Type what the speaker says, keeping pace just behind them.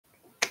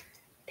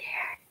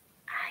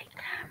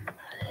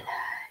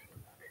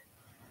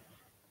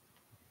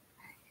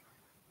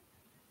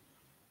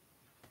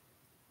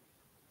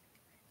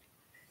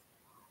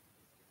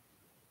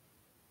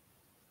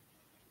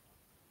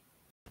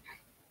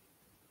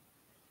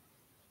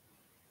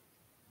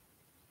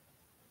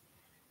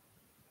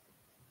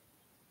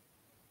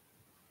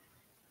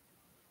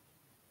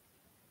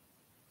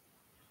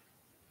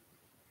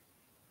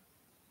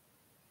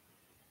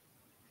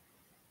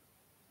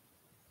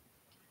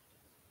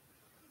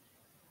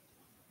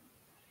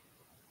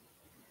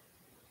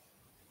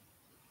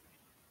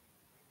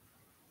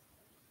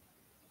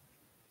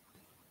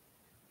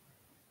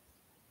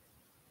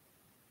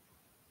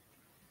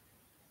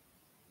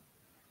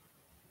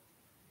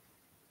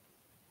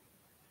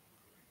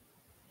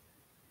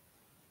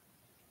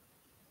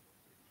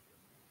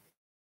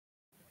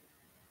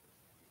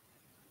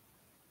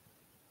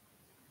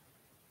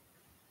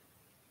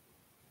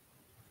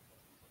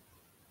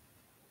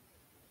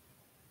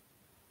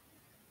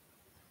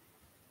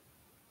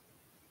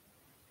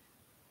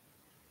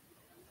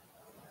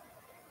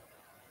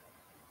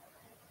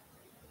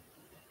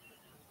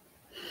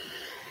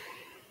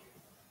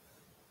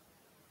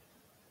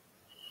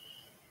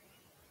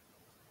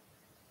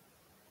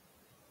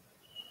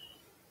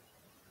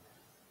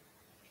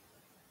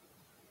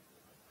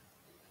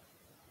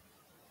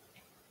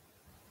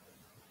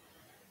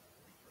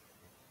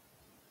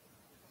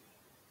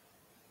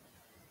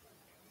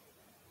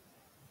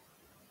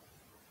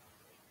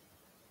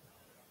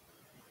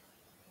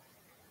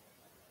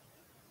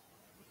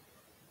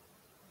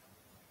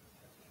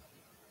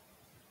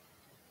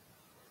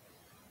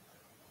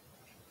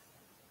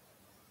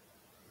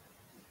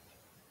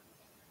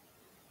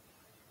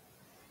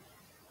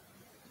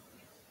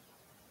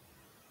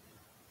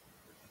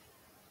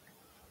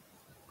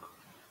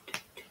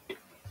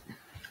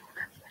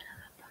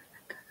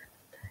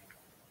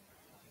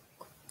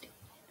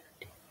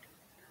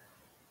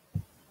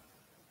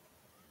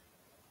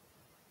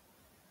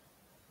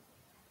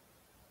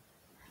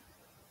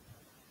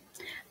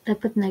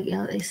Dapat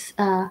nag-LS,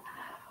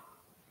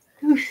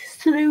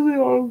 stream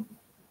yard.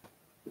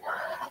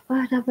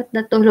 Dapat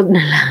natulog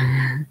na lang.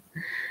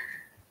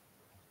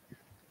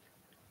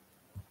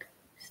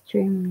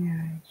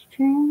 StreamYard.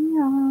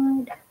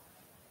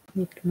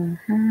 Wait lang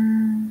ha.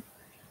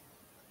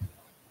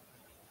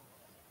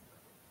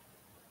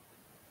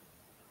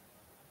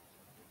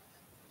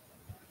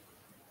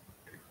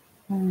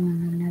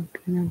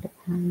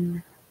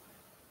 Nag-ano.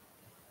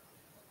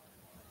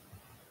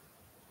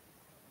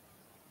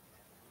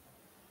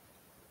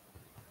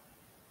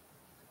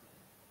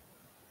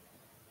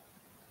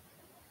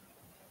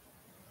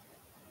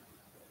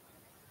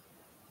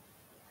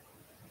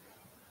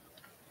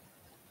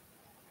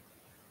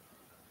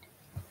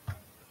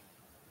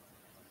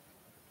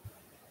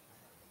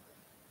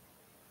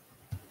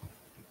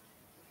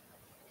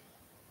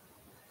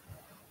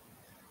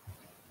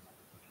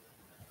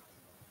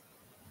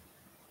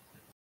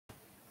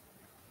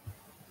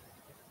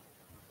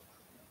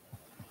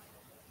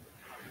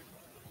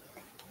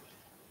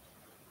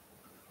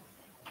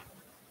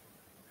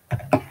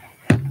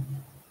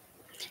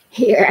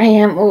 Here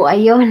I am. Oh,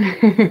 ayun.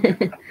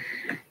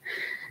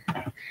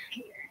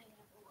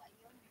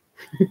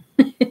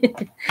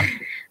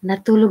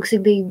 Natulog si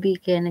baby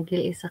kaya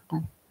nag-iis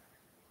ako.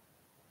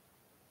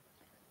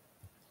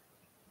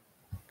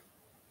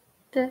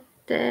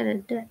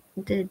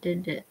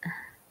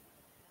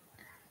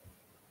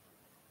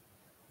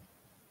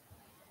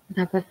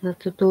 Dapat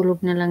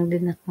natutulog na lang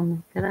din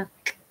ako. Pero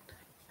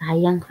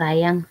sayang.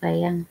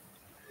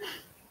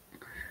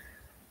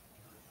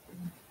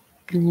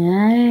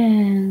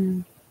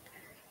 Yan.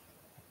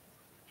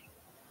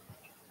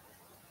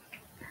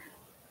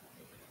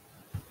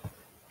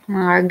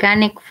 Mga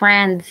organic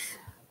friends.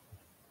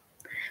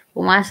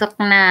 Pumasok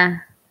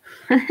na.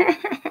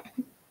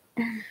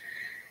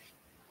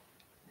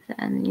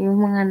 Saan?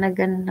 Yung mga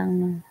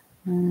nagandang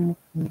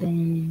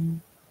mukbang.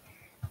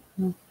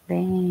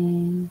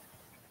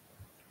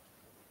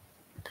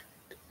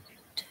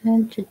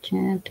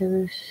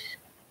 Terus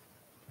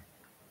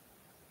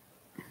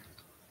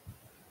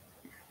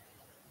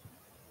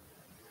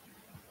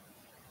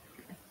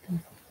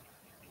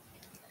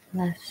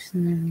last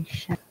na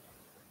siya.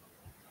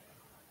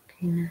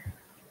 Okay na.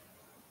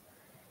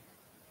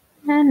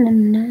 Na.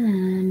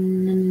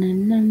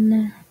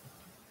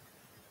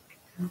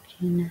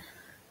 Okay na.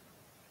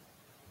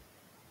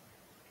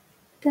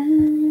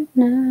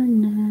 Na.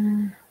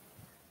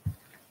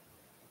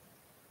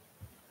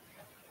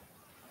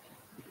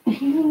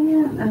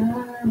 Here I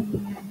am.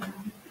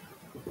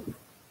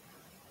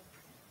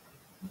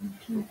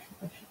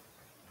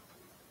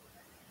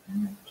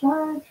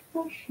 Charge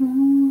for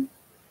sure.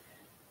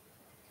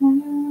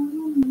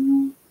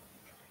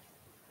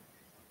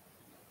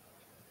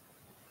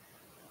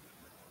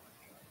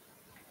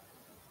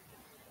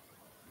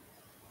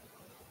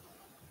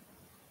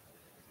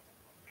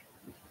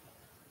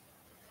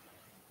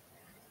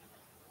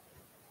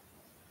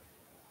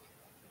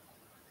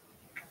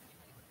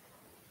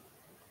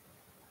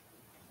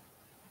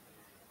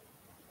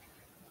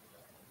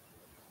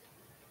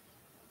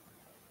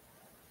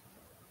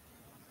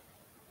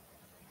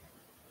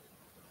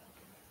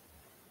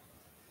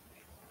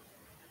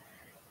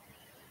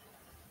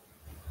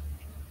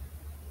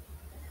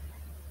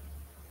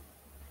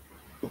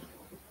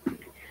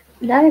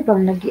 Dahil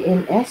bang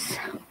nag-LS?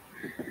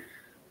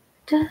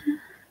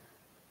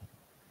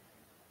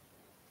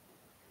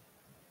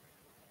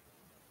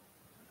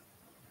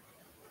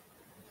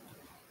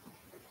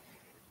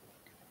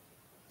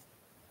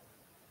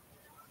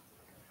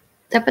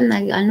 Dapat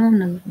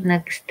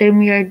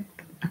nag-StreamYard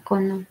ako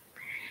no.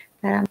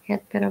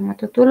 Pero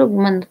matutulog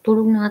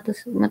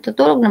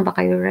na ba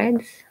kayo,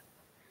 Reds?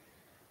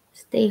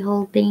 Stay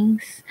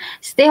Holdings.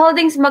 Stay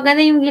Holdings, maganda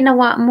yung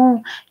ginawa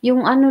mo.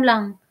 Yung ano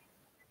lang.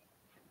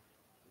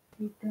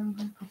 Dito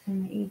lang kasi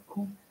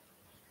naiko.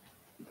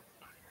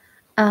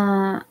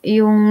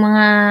 Yung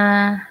mga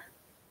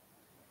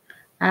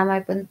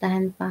may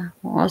puntahan pa.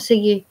 O,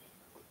 sige.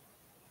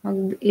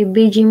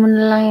 I-BG mo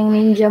na lang yung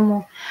ninja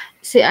mo.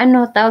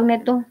 Tawag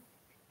nito?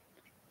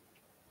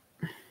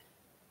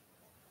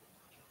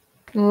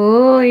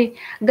 Uy,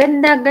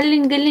 ganda.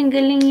 Galing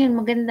yun.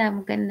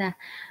 Maganda.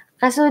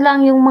 Kaso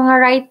lang yung mga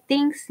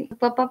writings,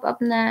 pop up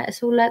na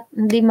sulat,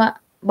 hindi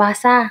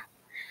mabasa.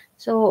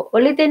 So,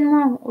 ulitin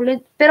mo.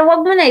 Pero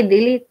wag mo na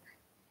i-delete.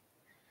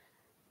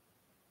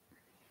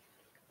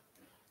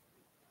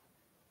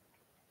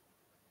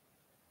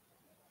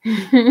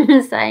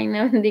 Sayang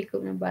naman, hindi ko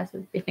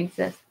nabasa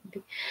pinagsasabi.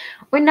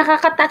 Uy,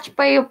 nakaka-touch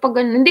pa yung pag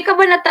ano. Hindi ka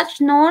ba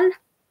na-touch noon?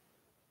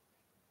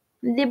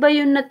 Hindi ba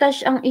yung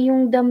na-touch ang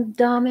iyong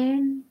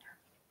damdamin?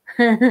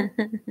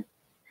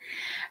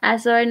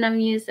 Azor na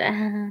Muse.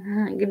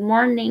 Good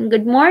morning,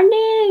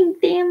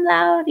 Team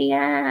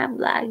Lauria,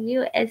 Vlog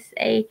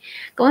USA.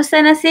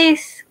 Kumusta na,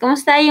 sis?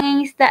 Kumusta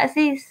yung isda,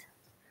 sis?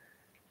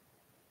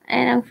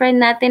 Ayan, ang friend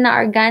natin na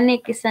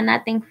organic. Isa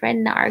nating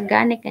friend na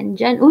organic.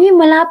 Andyan. Uy,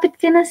 malapit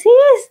ka na,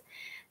 sis.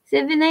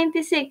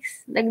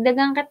 796.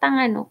 Dagdagan kita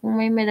nga, no? Kung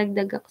may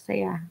dagdag ako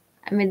saya.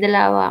 May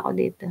dalawa ako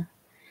dito.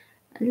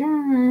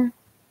 Ala.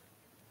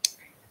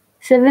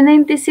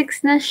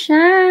 796 na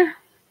siya.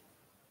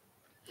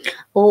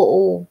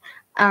 Oo.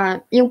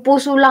 Yung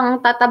puso lang ang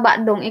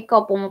tataba dong,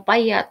 ikaw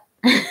pumapayat.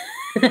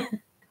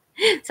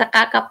 Sa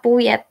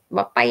kakapuyat,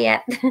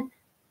 mapayat.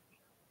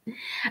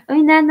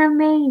 Uy, Nana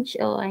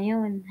Mage. Oh,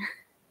 ayun.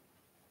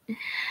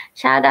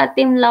 Shout out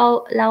Team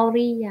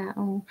Lauria.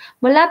 Oh.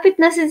 Malapit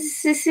na si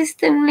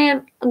System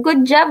Lir.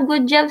 Good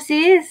job,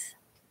 sis.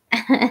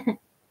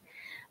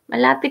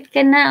 Malapit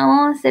ka na,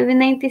 oh.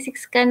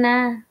 796 ka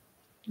na.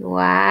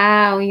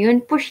 Wow, yun.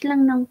 Push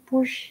lang ng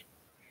push.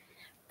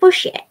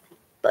 Push it.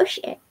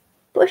 Push it.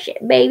 Push it,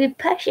 baby.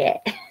 Push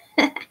it.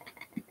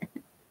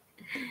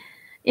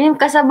 Yung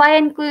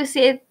kasabayan ko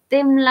si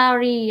Team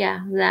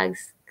Lauria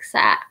Vlogs.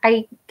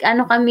 Kay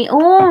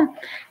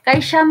kay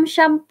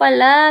Shamsham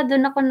pala.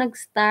 Doon ako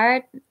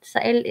nag-start. Sa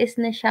LS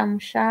na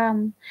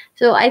Shamsham.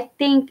 So, I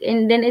think,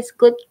 and then it's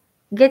good,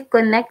 get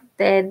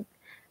connected.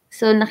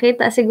 So,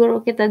 nakita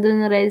siguro kita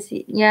doon, Rez,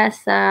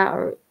 Yasa,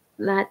 or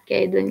lahat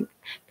kayo doon.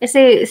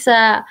 Kasi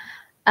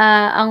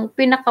ang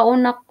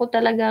pinakauna ko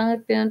talaga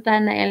ang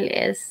pinuntahan na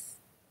LS,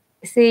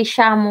 si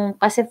Shamu,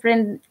 kasi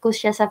friend ko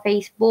siya sa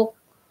Facebook.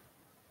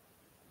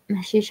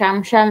 Si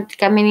Shamsham,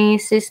 kami ni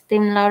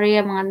System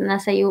Lauria, mga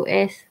nasa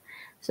US.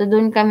 So,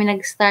 doon kami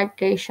nag-start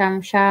kay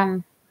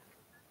Shamsham.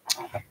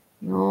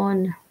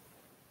 Yun.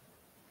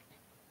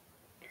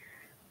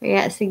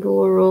 Kaya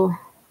siguro,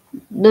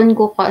 doon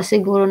ko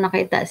siguro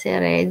nakita si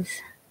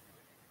Reds.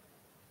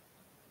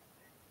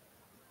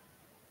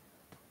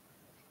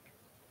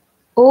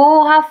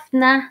 Oh, half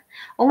na.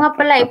 O nga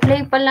pala,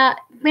 i-play pala.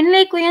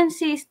 Pinlay ko yan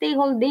si Stay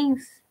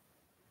Holdings.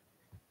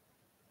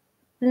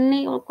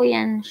 Pinlay ko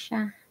yan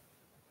siya.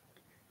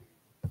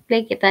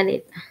 Play kita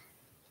dito.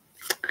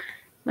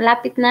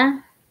 Malapit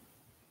na.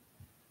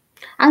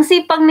 Ang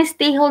sipag ni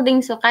Stay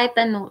Holdings, so kahit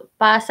ano,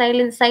 pa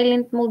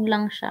silent mode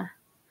lang siya.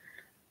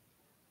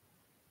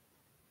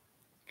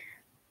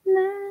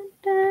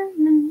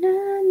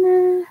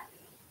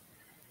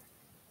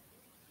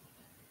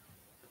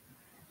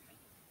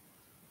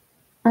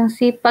 Ang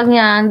sipag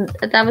niya,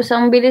 tapos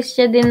ang bilis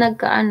siya din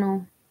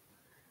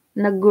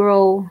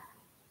nag-grow.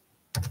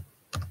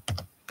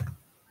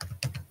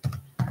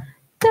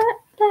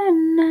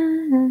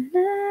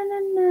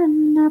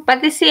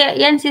 Pati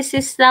yan si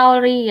Sis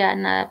Lauria,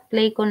 na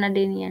play ko na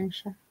din yan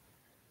siya.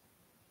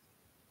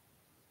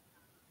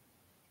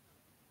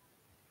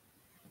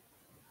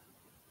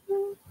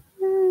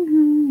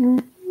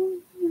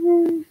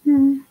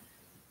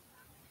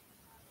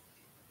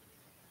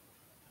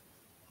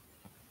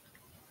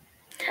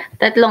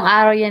 Tatlong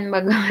araw yan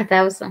bago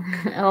matapos.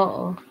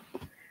 Oo.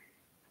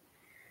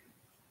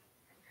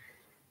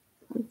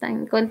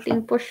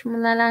 Konting push mo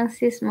na lang,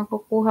 sis.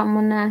 Makukuha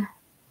mo na.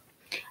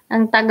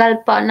 Ang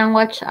tagal pa ng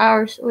watch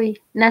hours. Uy,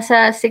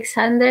 nasa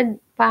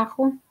 600 pa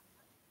ako.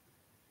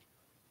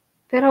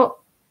 Pero,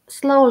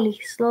 slowly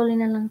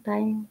na lang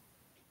tayo.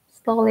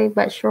 Slowly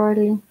but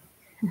surely.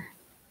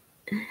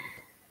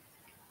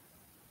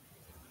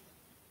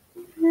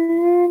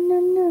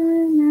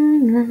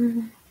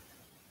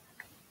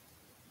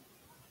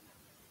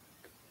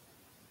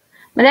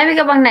 Marami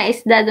ka bang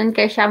naisda doon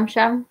kay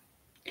Shamsham?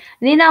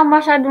 Hindi na ako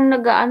masyadong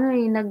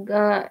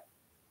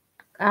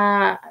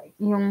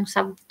yung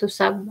sub to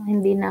sub,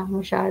 hindi na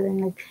ako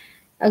masyadong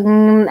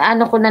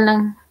ko na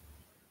lang.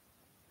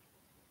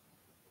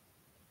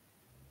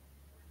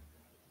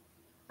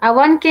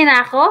 1K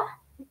na ako?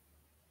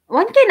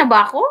 1K na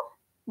ba ako?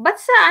 Ba't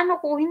sa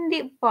ko,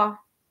 hindi pa?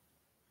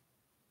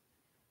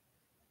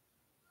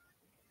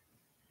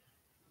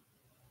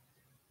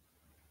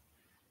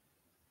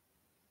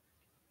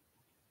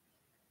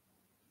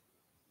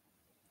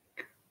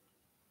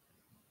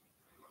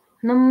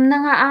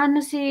 Nangaano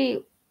si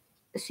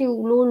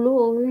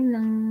Lulu,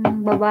 nang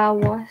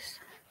babawas.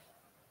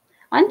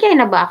 1K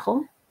na ba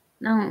ako?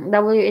 Ng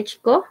WH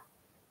ko?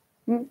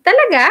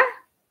 Talaga?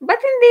 Ba't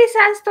hindi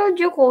sa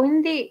studio ko?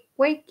 Hindi,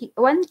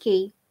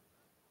 1K.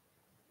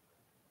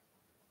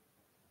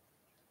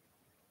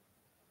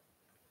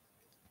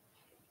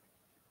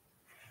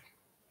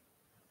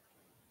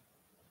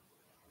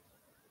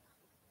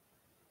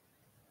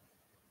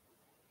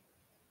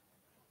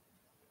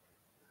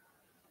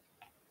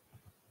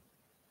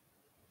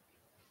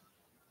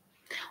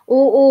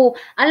 Oo.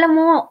 Alam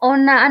mo,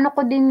 na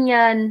ko din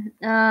yan.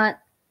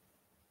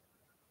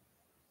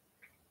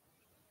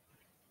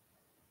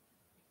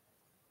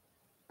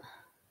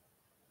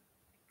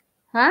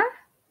 Ha?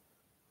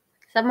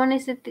 Sa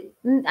municipality.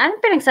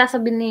 Ano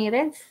pinagsasabi ni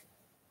Reds?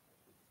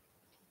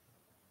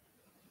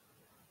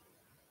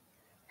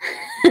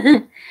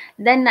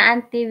 Dan na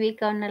TV,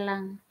 ikaw na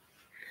lang.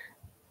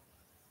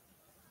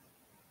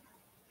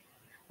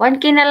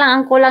 1K na lang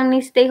ang kulang ni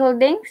Stay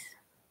Holdings?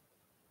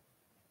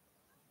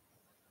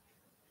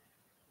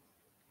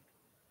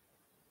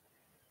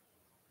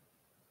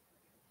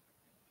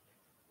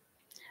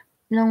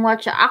 Nung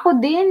watch, ako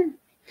din.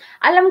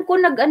 Alam ko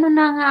nag-ano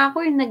na nga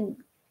ako,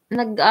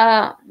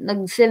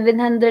 nag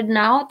 700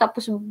 na ako,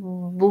 tapos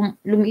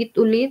lumiit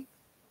ulit.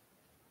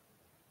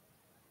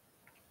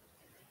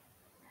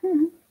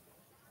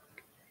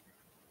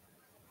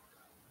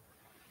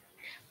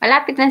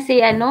 Malapit na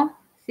si ano,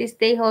 si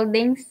Stay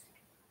Holdings.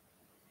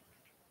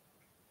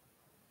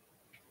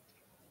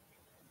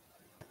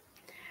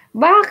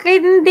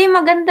 Bakit? Hindi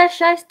maganda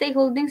siya, Stay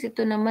Holdings.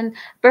 Ito naman,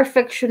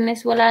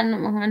 perfectionist. Wala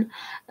namang ano.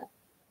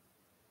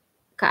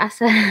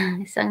 Kaasa,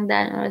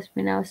 100 oras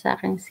binawas sa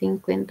akin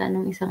 50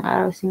 nung isang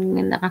araw,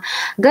 50 ka.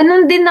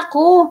 Ganon din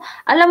ako.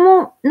 Alam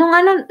mo, nung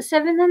ano,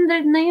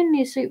 700 na yun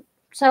eh. So,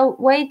 sa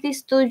YT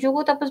Studio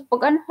ko. Tapos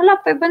pag ano, hala,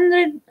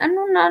 500,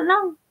 ano na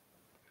lang.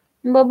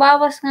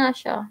 Babawas nga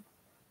siya.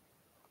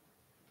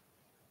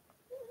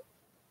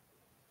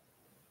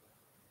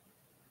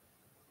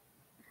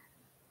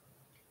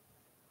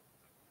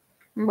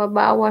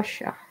 Babawas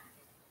siya.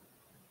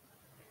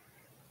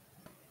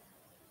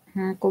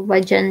 Ako ba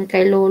dyan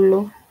kay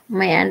Lolo?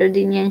 May ano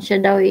din yan siya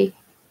daw eh.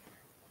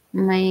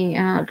 May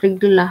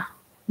regla.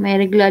 May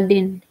regla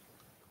din.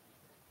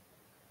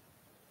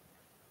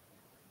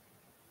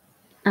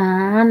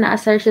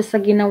 Naasar siya sa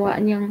ginawa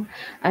niyang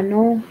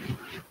ano.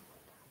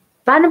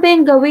 Paano ba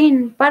yung gawin?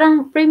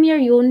 Parang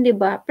premiere yun, di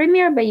ba?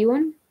 Premiere ba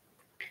yun?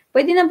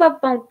 Pwede na ba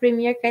pang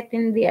premiere kahit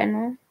hindi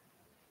ano?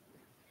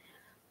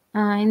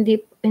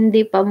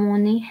 Hindi pa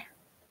muni.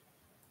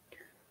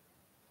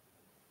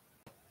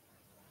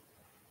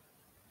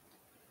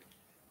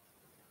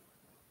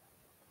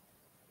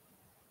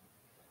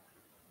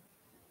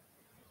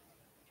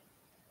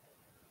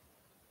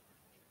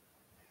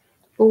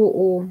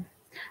 Oo.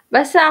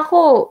 Basta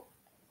ako,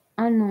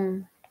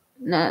 ano,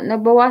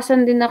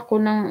 nabawasan din ako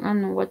ng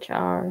ano, watch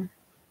hour.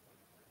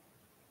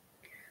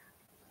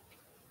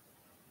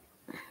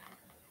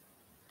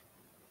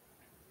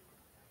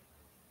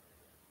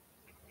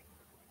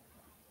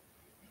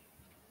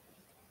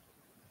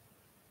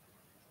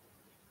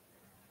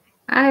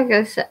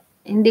 Kasi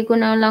hindi ko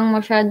na lang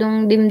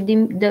masyadong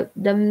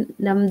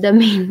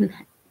damdamin.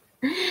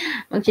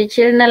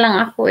 Magchi-chill na lang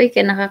ako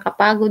kaya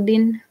nakakapagod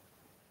din.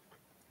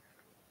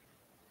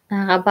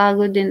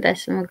 Nakakapagod din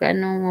tas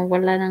mag-ano,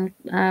 wala ng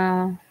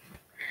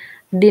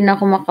di na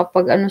ako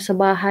makapag-ano sa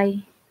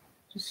bahay.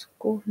 Diyos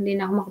ko, hindi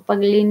na ako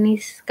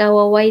makapaglinis.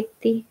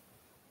 Kawawaiti.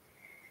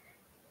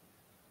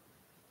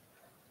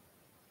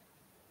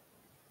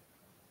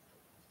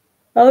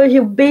 Oh,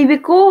 yung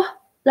baby ko,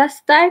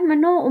 last time,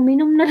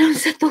 uminom na lang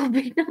sa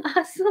tubig ng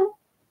aso.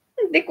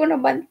 Hindi ko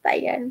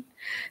nabantayan.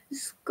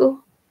 Diyos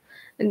ko,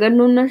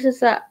 ganun na siya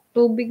sa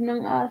tubig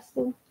ng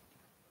aso.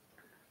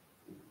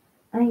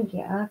 Ay,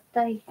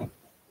 atay.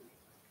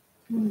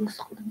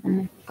 Gusto ko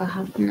na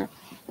kahapon na.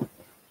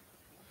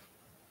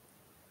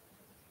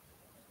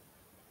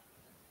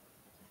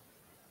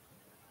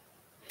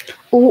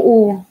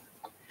 Oo,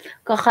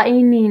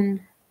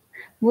 kakainin.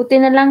 Buti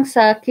na lang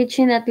sa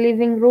kitchen at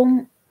living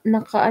room,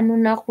 nakaano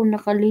na ako,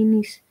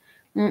 nakalinis.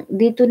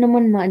 Dito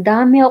naman,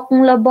 madami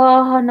akong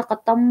labahan,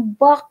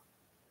 nakatambak.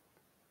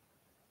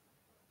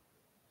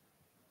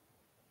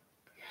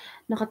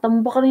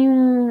 Nakatambak na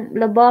yung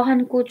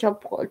labahan ko,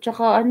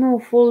 tsaka ano,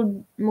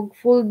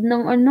 mag-fold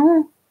ng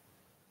ano,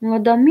 mga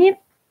damit.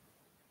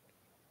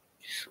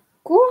 Diyos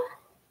ko.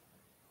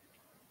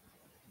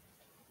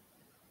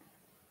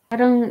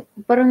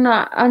 Parang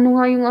na,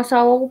 ano nga yung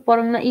asawa ko,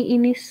 parang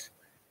naiinis.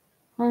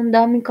 Ang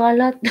daming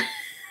kalat.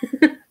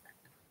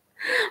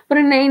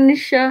 Parang nainis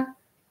siya.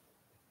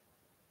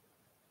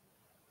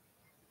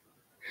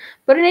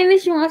 Parang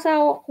nainis yung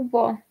asawa ko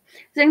ba.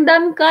 Kasi ang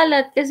daming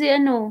kalat, kasi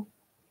ano,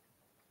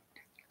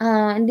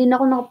 hindi na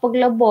ako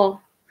nakapaglaba.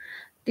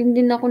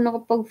 Hindi na ako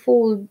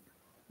nakapag-fold.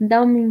 Ang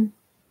daming,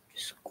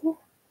 Diyos ko.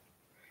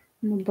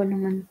 Ano ba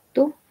naman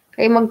to?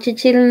 Kaya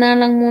mag-chill na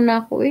lang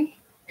muna ako eh.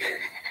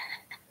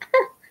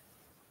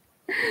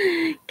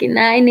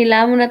 Kinain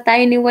nila muna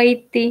tayo ni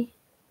Whitey.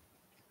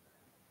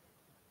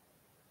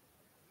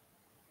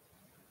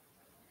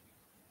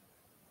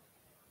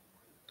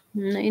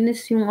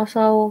 Nainis yung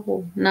asawa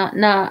ko.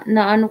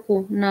 Ano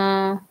ko,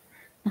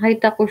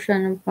 nakita ko siya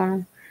na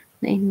parang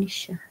nainis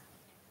siya.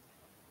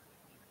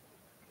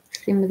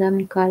 Kasi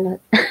madaming kalat.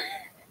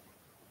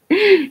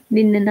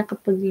 Hindi na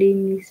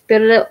nakapaglinis.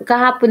 Pero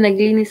kahapon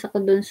naglinis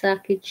ako doon sa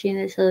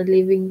kitchen at sa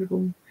living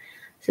room.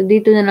 So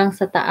dito na lang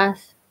sa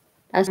taas.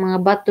 Tapos mga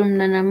bathroom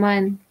na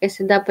naman.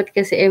 Kasi dapat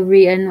kasi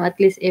at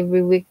least every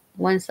week,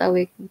 once a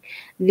week,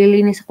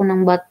 naglilinis ako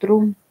ng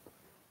bathroom.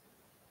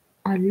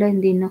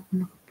 Hindi na ako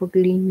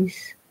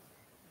nakapaglinis.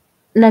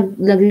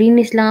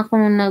 Naglinis lang ako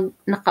nung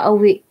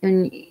nakauwi.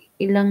 Yun,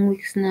 ilang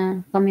weeks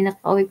na kami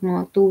nakauwi.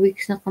 Mga 2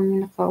 weeks na kami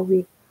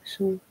nakauwi.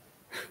 So,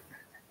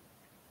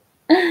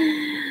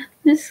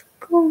 Diyos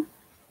ko.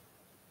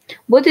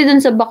 Buti dun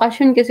sa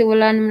bakasyon kasi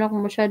wala naman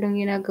ako masyadong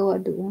ginagawa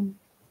doon.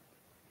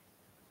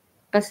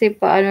 Kasi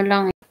paano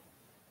lang,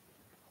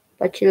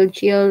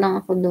 pa-chill-chill lang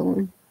ako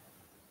doon.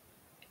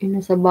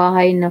 Nasa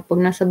bahay na.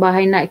 Pag nasa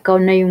bahay na, ikaw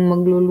na yung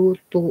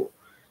magluluto.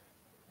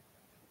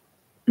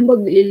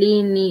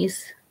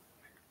 Maglilinis.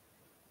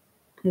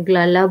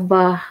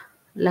 Maglalaba.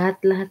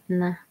 Lahat-lahat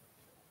na.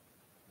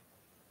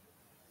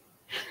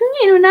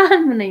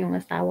 Inunahan mo na yung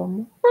asawa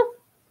mo.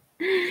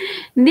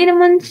 Hindi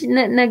naman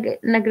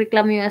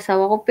nagreklamo yung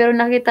asawa ko, pero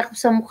nakita ko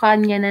sa mukha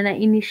niya na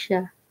nainis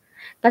siya.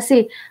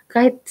 Kasi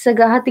kahit sa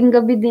hating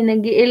gabi din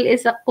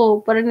nag-i-LS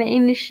ako, parang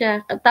nainis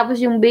siya.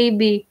 Tapos yung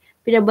baby,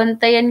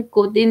 pinabantayan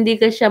ko, hindi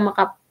ka siya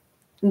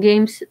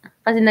games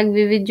kasi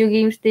nagvi-video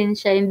games din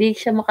siya, hindi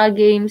siya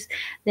maka-games.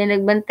 Then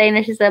nagbantay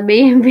na siya sa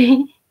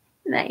baby.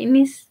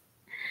 Nainis.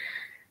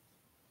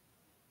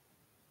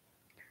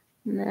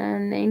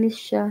 Nainis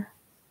siya.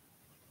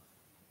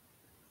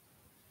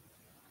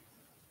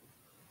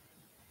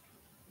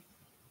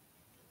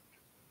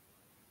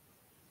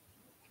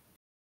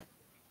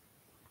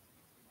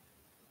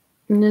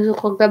 So,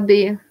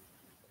 kagabi,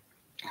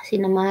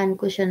 sinamahan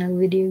ko siya,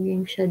 nag-video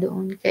game siya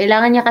doon.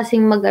 Kailangan niya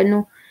kasing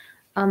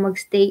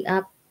mag-stay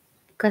up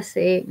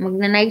kasi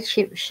magna-night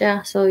shift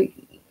siya. So,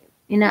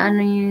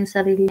 inaano niya yung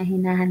sarili niya,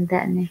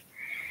 hinahanda niya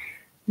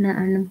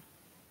na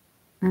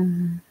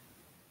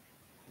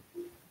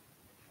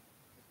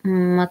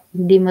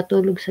hindi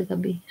matulog sa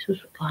gabi. So,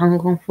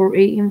 hanggang 4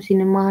 AM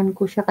sinamahan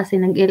ko siya kasi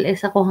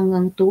nag-LS ako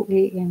hanggang 2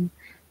 AM.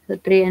 So,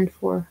 3 and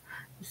 4.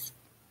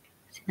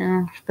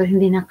 Pero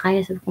hindi na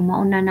kaya. Sabi ko,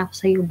 mauna na ako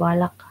sa'yo,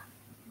 balak ka.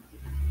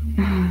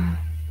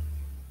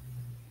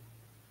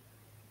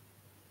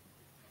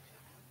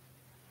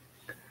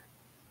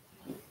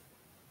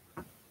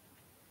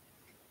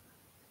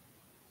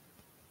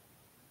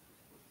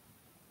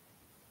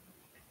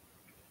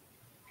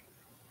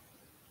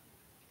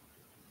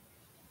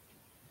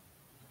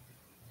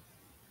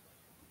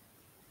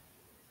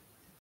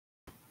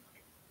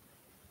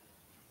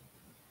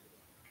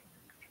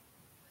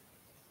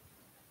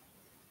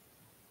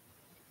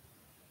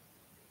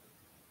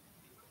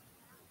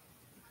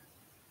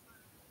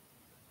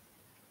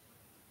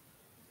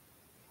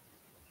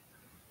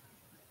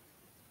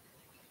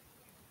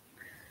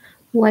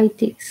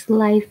 YTX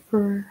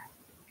Lifer.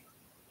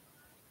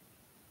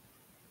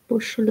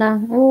 Push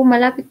lang. Oh,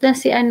 malapit na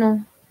si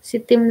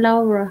Team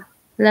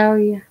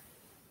Lauria.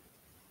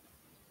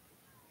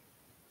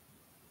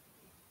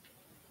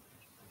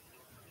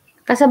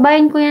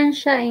 Kasabayan ko yan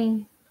siya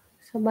eh.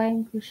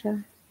 Kasabayan ko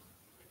siya.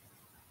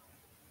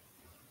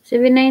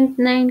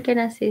 799 ka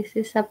na sis.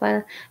 Isa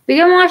para.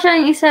 Bigyan mo nga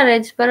siya ng isa,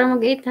 Reds, para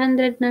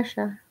mag-800 na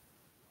siya.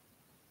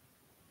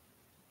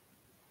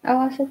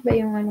 Awasat ba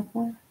yung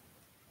ko?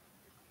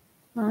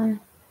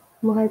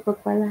 Buhay pa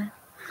pala.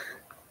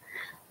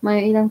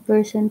 May ilang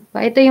percent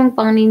pa. Ito yung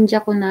pang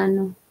ninja ko na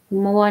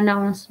gumawa na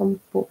ako ng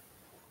 10.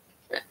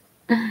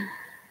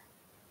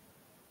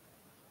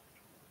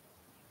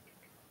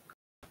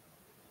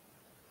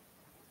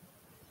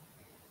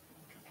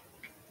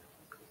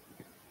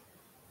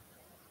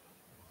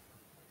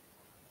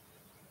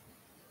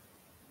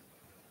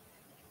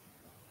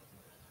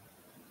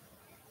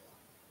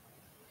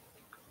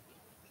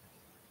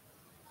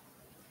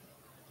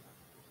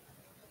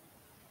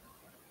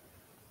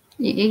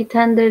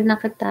 I-800 na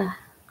kita.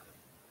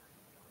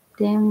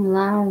 Team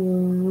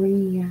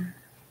Lauria.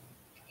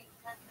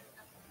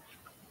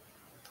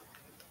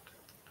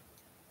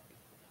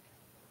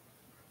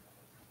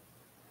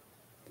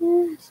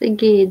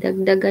 Sige,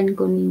 dagdagan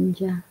ko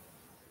ninja.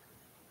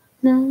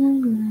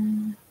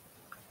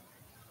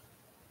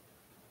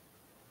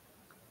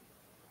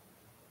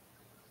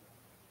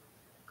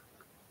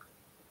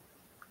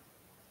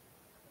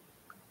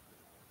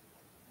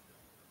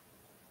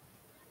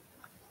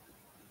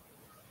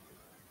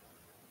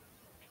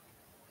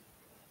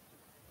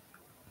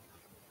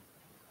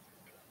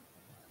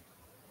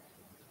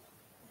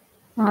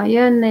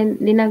 Yun,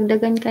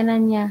 dinagdagan ka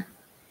na niya.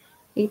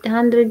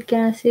 800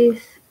 ka na sis.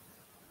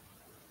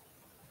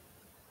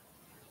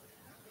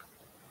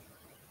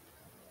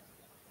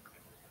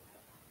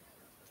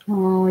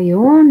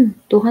 Yun.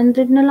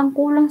 200 na lang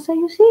kulang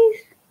sa'yo sis.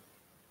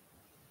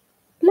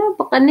 Wala,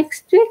 baka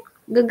next week,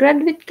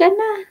 gagraduate ka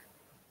na.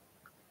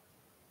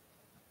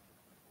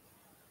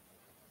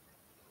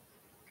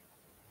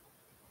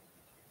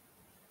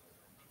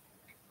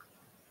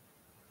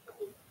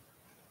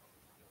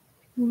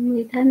 Hmm,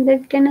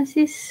 800 ka na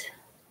sis.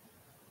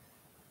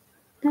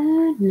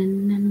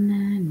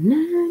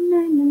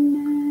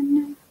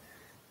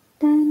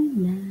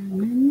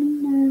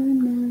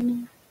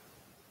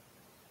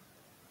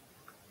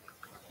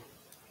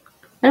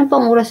 Ano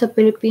pang oras sa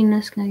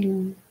Pilipinas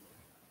ngayon?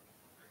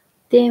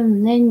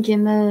 Team Ninja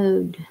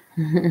Mode.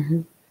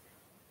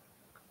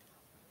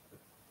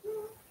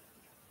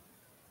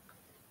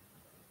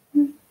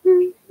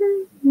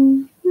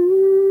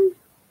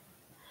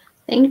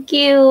 Thank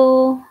you.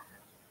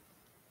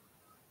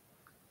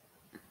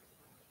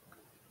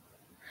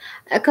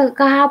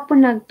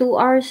 Kahapon nag 2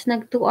 hours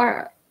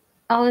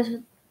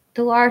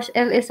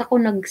LS ako,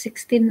 nag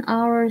 16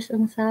 hours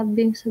ang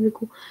sabi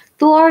ko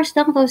 2 hours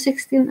lang to,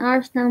 16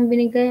 hours na ang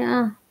binigay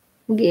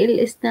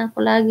mag-LS na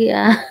ako lagi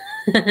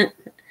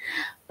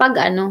pag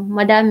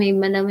madami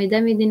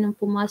din ang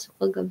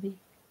pumasok kagabi.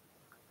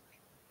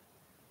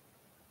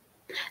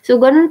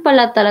 So ganun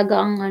pala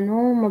talaga ang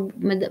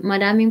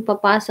madaming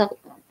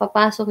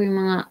papasok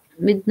yung mga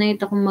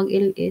midnight ako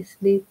mag-LS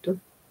dito.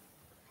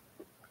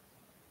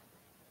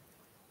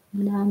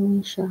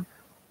 Madami siya.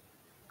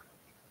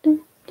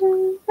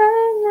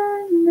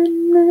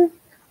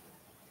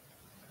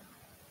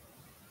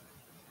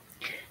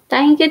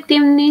 Thank you,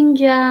 Team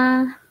Ninja.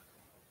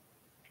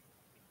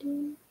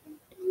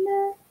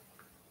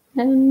 Na,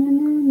 na, na,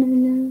 na,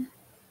 na.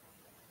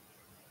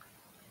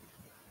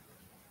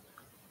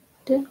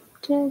 Da,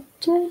 da,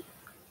 da,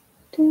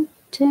 da,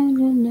 da,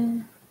 na,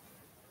 na.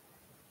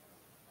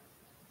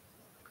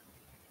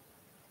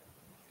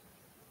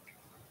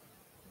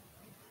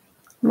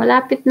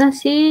 Malapit na,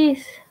 sis.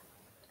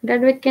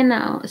 Graduate ka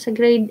na sa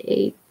grade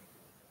 8.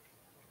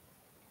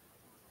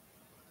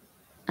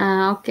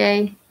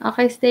 Okay.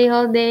 Okay, stay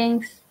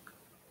holdings.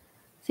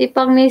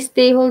 Sipag ni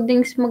stay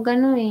holdings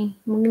mag-ano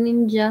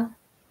mag-ninja.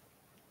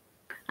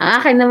 Ang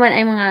akin naman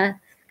ay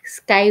mga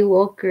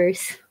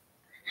skywalkers.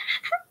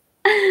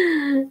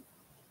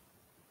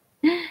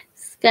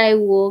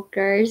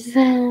 Skywalkers.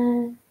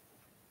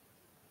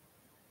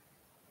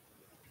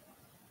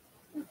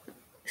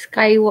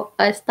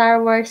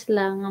 Star Wars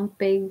lang ang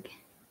peg.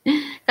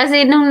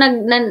 Kasi nung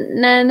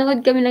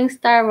nanood kami ng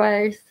Star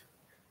Wars,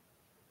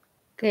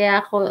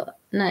 kaya ako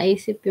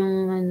naisip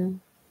yung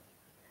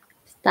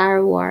Star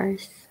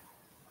Wars.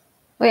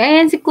 Uy,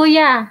 ayan si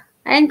Kuya.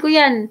 Ayan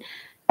Kuya.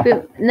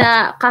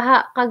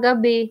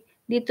 Kagabi,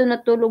 dito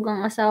natulog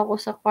ang asawa ko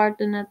sa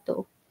kwarto na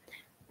to.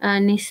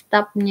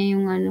 Ni-stop niya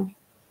yung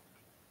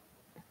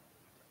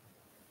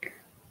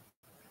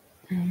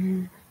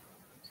Ayan.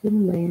 Sino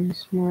ba yun?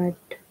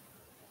 Smart.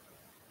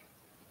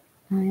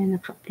 Ayan,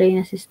 naka-play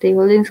na si Stay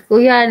Holdings.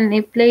 Kuya,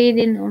 i-play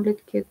din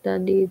ulit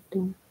kita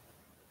dito.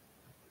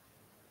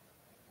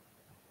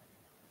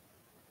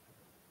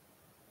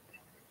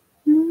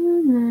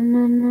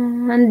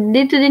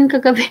 Dito din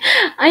kagabi.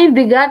 Ay,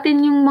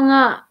 bigatin yung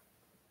mga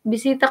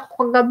bisita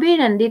ko kagabi.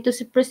 Nandito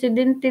si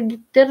Presidente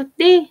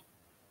Duterte.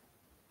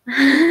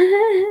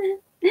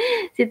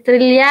 Si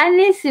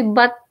Trillanes, si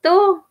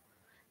Bato,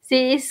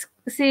 si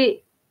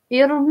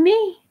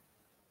Irmi.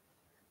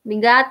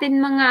 Bigatin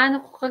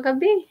mga ko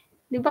kagabi.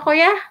 Di ba,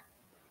 Kuya?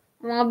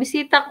 Mga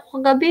bisita ko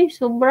kagabi,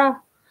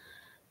 sobra.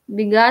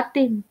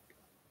 Bigatin.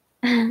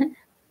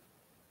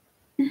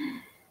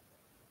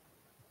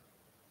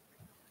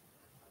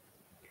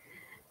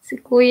 Si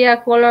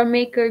Kuya Color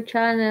Maker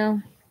Channel.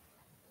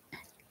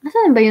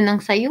 Nasaan ba yun ang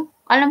sayo?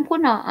 Alam ko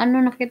na.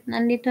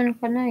 Nandito na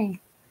ka na eh.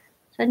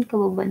 Saan ka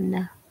ba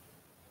banda?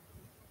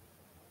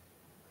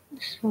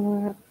 So,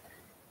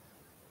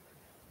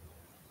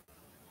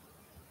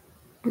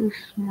 too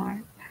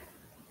smart.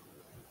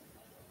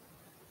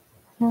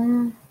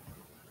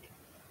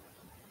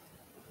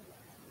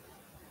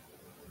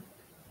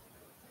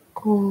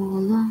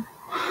 Cola.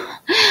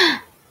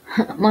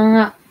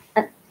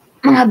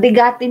 mga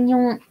bigatin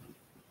yung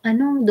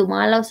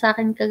dumalaw sa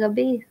akin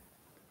kagabi.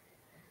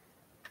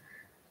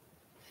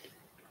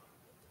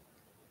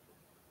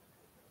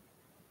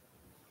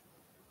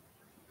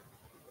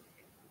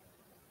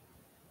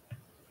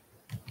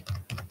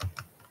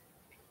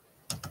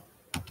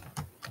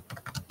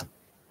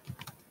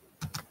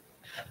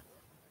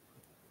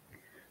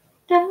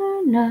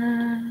 Na,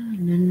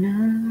 na, na,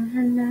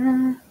 na.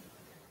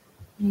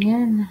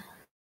 Ayan.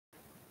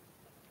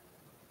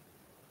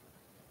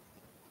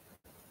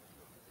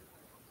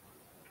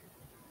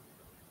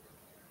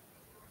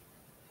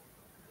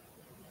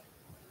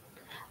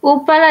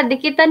 Pala,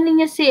 dikitan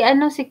ninyo si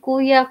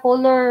Kuya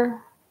Color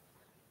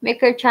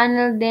Maker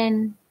Channel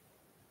din.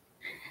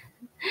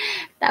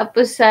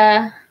 Tapos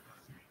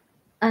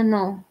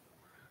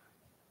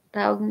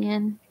tawag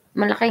niyan,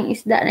 malaking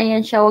isda na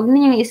yan siya. Huwag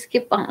ninyong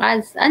i-skip ang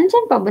ads.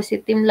 Andyan pa ba si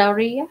Team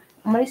Lauria?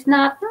 Umalis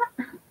na ata.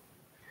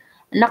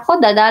 Nako,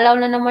 dadalaw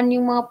na naman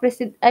yung mga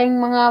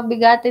mga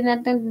bigatin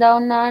natin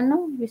daw na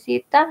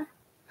bisita.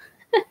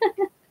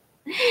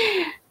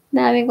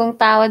 Dami kong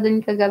tawa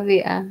dun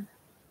kagabi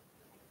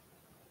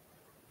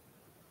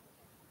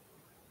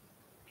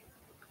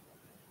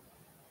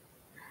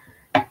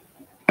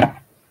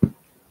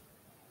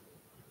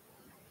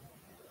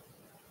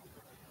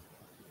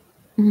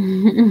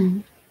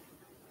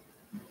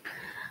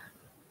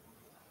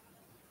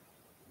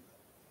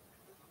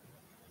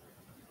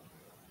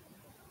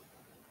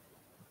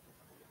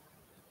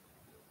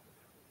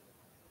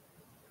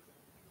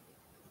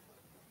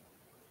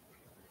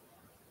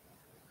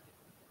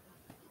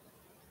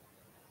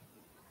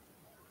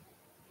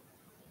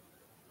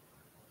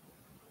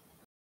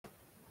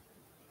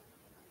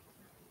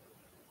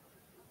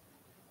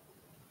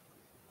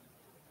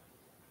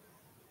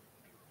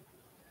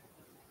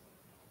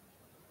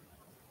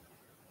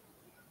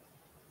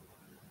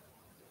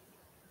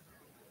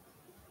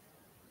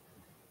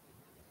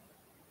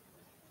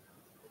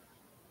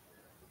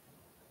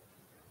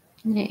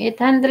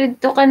 $800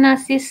 to ka na,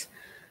 sis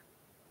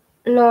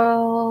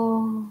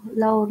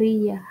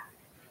Lauria.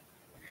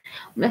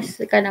 Umalis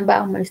ka na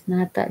ba? Umalis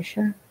na ata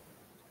siya.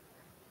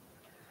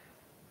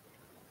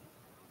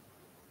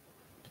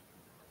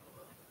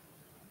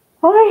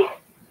 Hoy!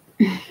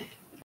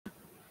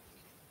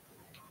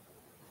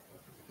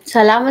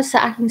 Salamat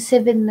sa aking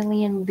 7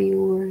 million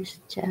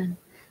viewers dyan.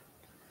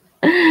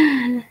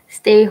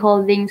 Stay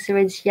holding si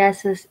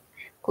Regia's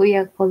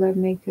Kuya Color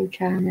Maker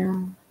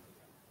Channel.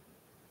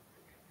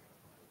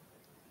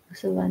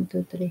 So, 1,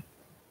 2, 3.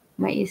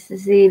 May isa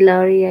si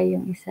Lauria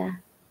yung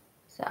isa.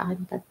 Sa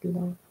akin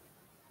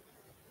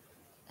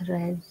 3.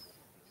 Reds.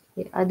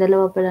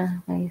 Dalawa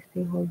pala kay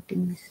si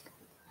Holdings.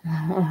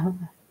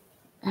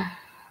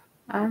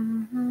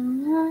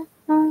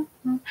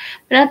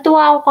 Pero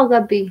natuwa ako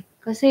kagabi.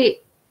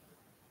 Kasi,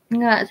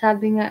 nga,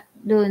 sabi nga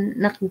doon,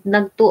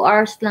 nag 2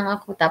 hours lang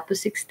ako, tapos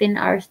 16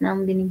 hours na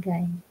ang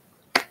binigay.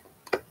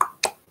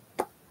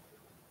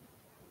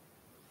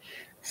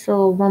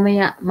 So,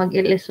 mamaya,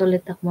 mag-LS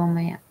ulit ako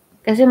mamaya.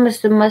 Kasi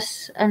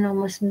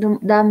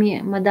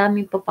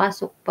madami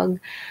papasok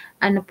pag,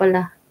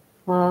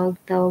 pag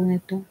tawag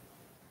nito,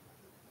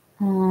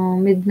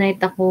 midnight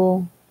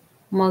ako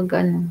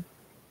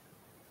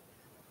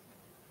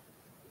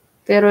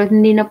pero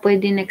hindi na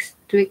pwede next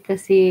week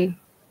kasi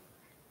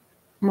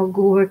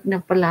mag-work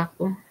na pala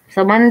ako.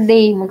 Sa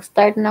Monday,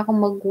 mag-start na ako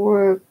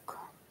mag-work.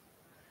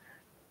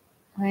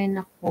 Ay,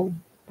 nako.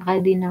 Baka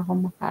di na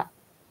ako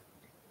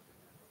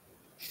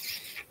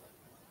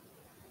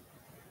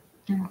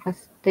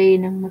makastay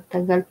ng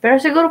matagal. Pero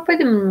siguro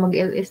pwede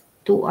mag-LS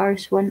 2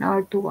 hours, 1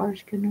 hour, 2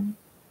 hours, ganun.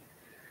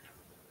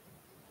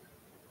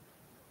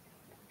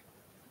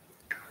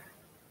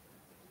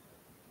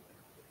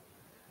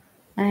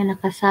 Ay,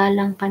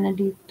 nakasalang ka na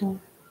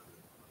dito.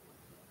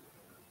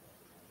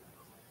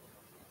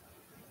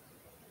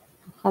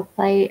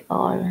 Nakapay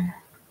all.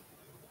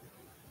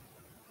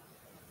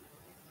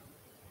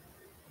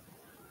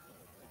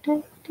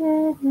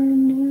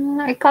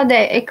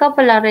 Ikaw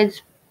pala,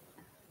 Reds.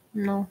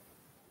 No.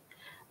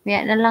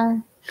 Maya na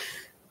lang.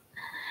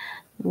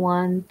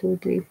 1, 2,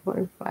 3,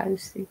 4, 5,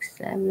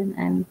 6,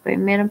 7, 5.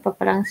 Meron pa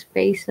palang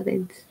space,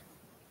 Reds.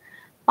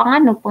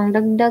 Pang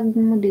dagdag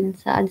mo din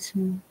sa ads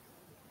mo.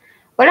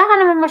 Wala ka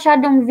naman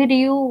masyadong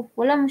video.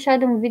 Wala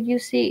masyadong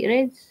video si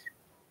Reds.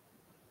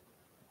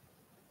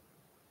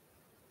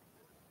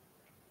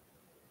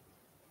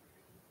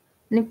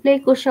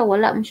 Ni-play ko siya,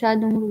 wala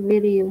masyadong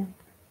video.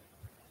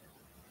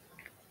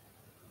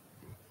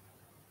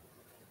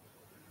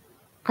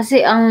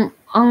 Kasi ang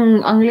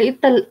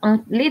liit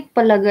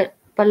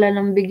pala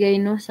ng bigay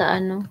no sa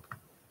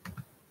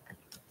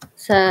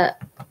sa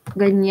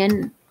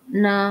ganyan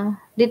na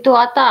dito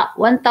ata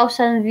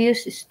 1,000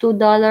 views is $2.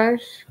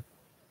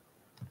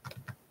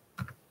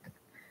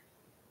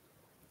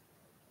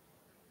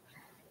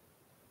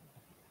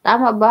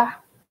 Tama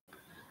ba?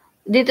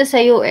 Dito sa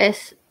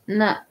US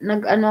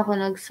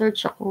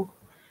nag-search ako.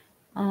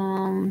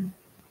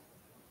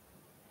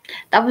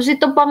 Tapos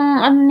ito pang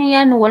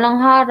niyan,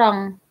 walang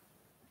harang.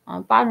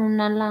 Paano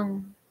na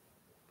lang?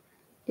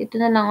 Dito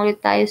na lang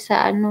ulit tayo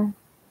sa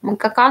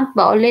magka-count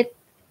ba ulit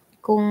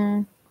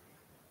kung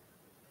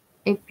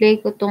i-play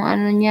ko tong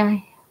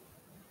niya.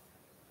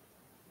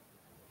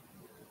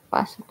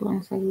 Pasok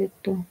lang saglit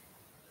to.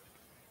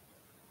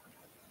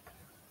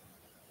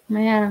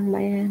 Mayarang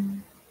ba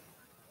yan?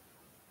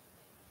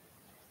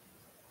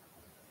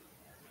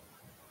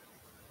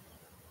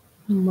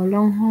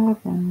 Walang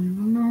harang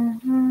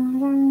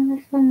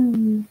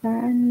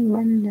saan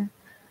banda.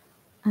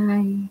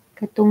 Ay,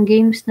 katong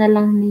games na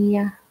lang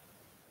niya.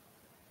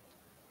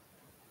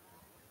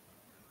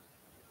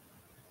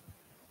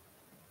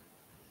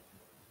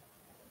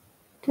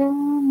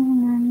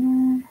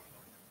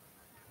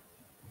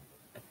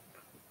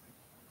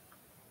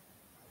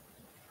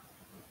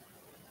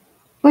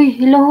 Uy,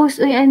 hello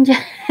host. Uy, andyan.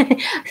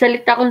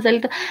 Salita.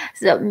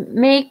 So,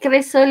 May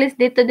Crisolis,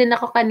 dito din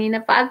ako kanina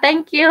pa.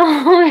 Thank you.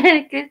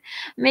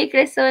 May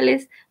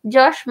Crisolis.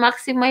 Josh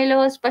Maximo,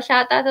 hello host.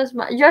 Pa-shoutout.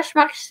 Josh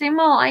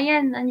Maximo,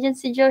 ayan. Andyan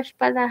si Josh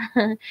pala.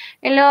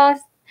 Hello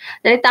host.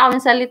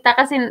 Salita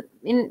kasi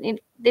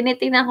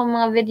tinitingnan ko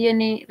mga video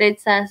ni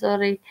Redsa.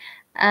 Sorry.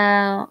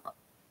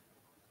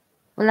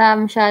 Wala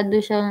masyado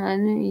siyang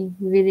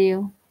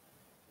video.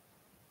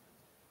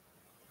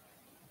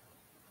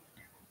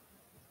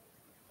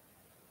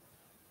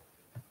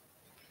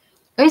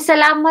 Uy,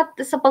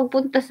 salamat sa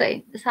pagpunta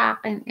sa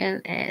akin,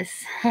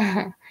 LS.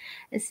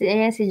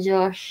 Ayan si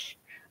Josh.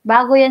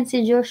 Bago yan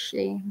si Josh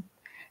eh.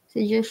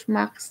 Si Josh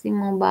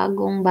Maximo,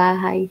 bagong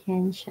bahay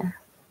yan siya.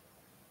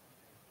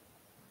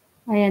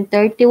 Ayan,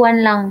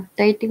 31 lang.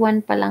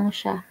 31 pa lang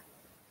siya.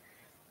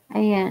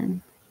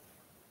 Ayan.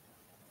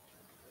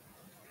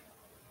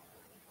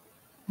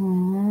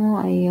 Oh,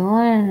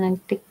 ayun.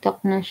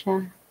 Nag-TikTok na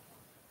siya.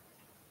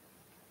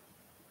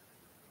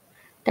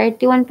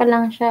 31 pa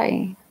lang siya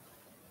eh.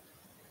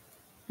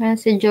 Ayan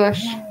si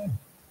Josh.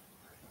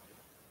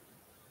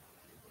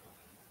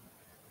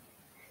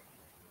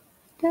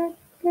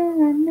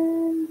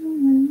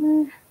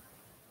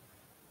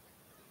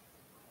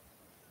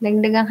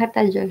 Dagdagan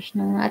kita, Josh,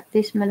 nung at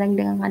least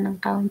madagdagan ka ng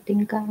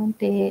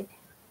kaunti.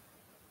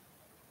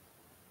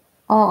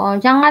 Oo,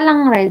 diyan nga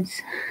lang,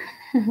 Reds.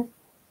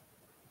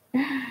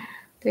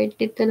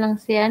 32 lang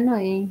si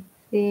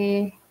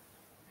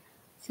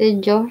si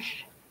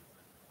Josh.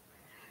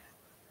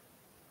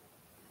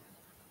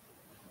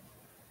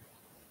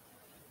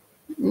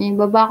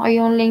 Ibaba ko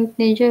yung link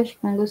ni Josh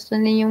kung gusto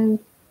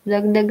ninyong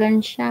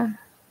dagdagan siya.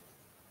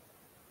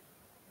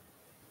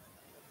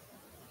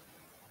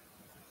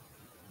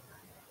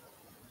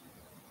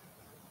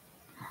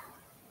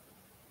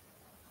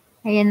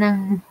 Ayan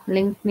ang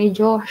link ni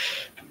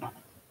Josh.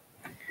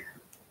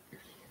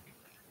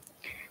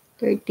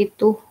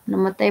 32.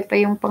 Namatay pa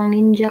yung pang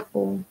ninja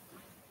ko.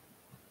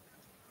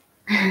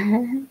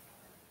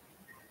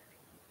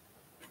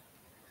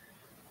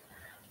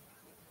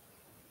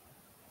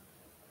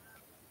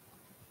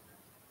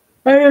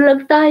 Ano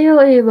lang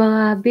tayo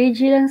mga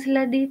busy lang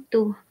sila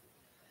dito.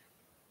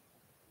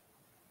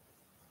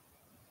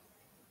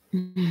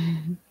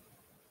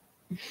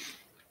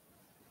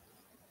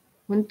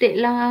 Munti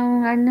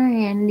lang ang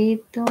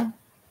dito.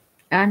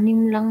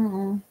 6 lang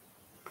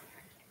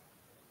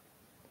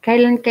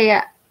Kailan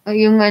kaya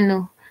yung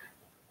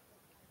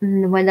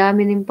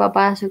madami din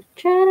papasok.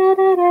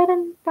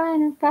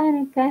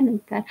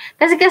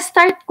 Kasi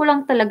ka-start ko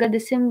lang talaga,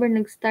 December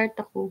nag-start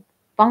ako.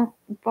 Pang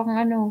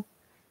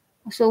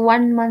So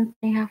 1 month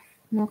and a half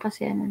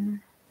kasi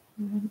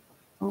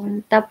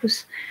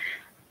tapos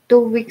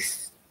 2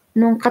 weeks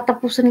nung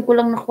katapusan ko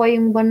lang nakuha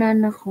yung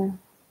banana ko.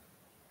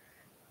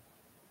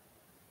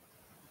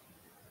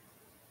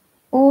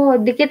 Oh,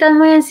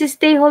 dikitan mo yan si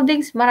Stay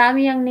Holdings,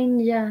 marami yang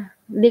ninja.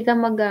 Hindi ka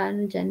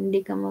dyan,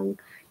 hindi ka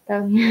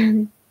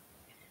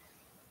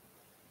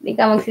hindi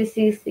ka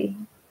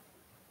magsisisi.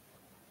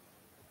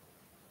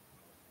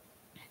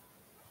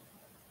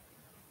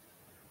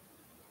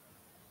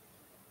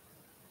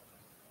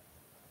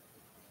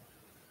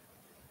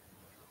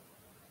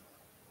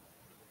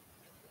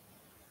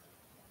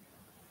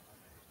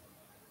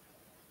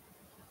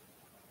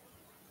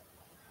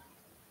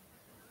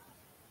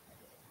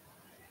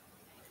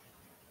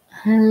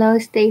 Hello,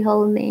 Stay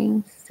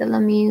Holdings,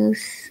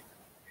 Salamuse.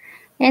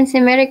 Yan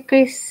si Mary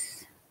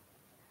Chris.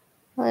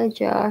 Hello,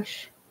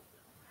 Josh.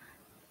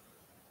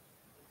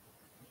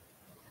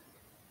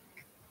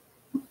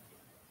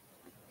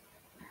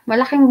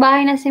 Malaking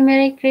bahay na si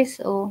Mary Chris,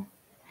 oh.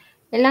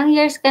 Ilang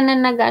years ka na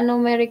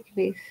Mary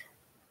Chris?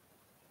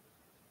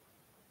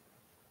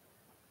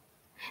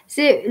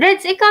 Si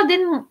Reds, ikaw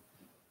din,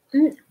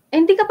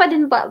 hindi ka pa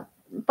din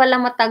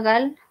pala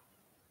matagal?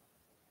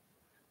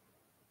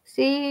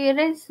 Si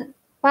Reds,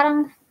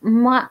 parang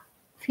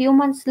few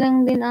months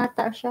lang din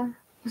ata siya.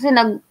 Kasi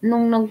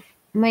nung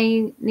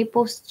may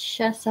ni-post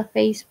siya sa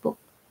Facebook.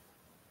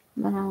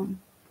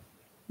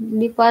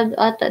 Hindi pa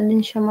ata din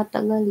siya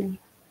matagal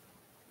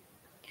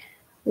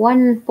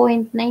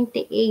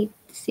 1.98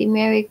 si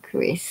Mary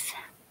Chris.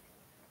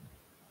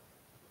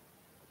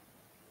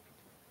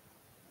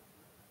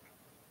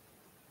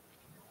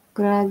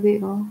 Grabe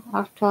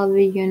actual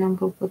video ng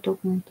pagputok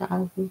ng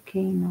Taal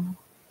Volcano.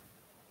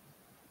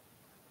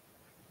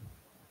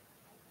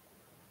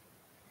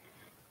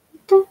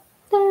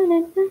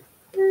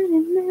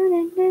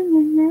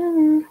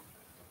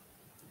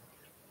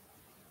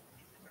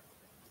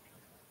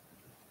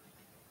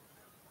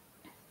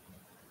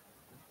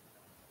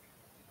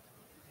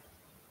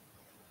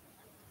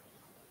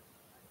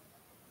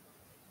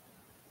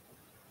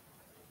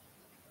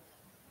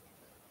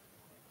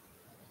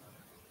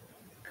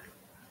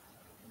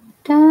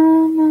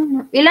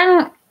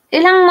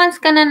 Ilang months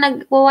ka na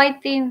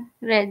nag-white team,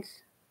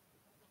 Reds?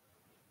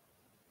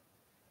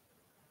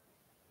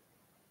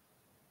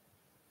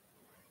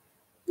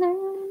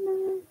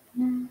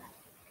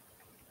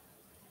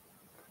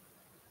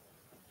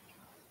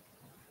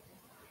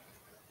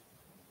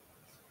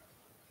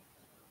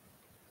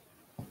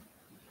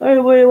 Or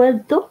wala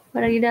to?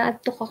 Parang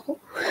inaatok ako.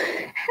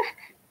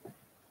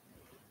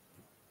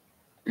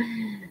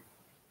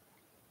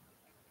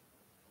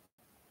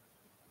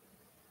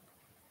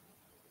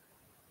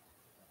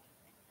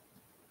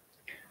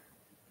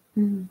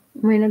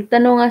 May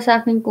nagtanong nga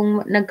sa akin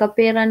kung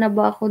nagkapera na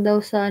ba ako daw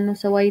sa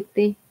sa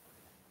YT.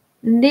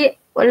 Hindi,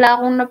 wala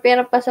akong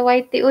napera pa sa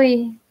YT,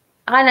 uy.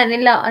 Akala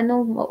nila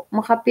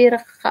makapera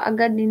ka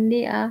kaagad,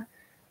 hindi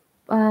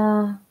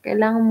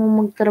kailangan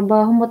mo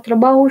magtrabaho.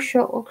 Matrabaho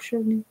siya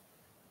actually.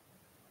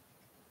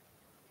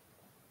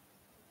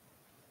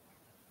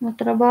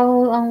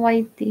 Matrabaho ang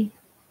YT.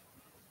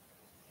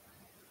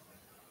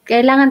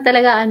 Kailangan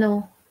talaga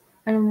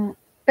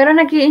pero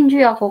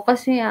nag-i-enjoy ako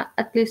kasi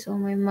at least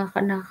may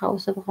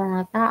nakakausap ako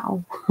ng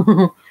tao.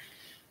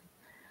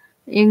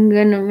 Yung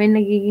gano'n, may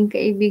nagiging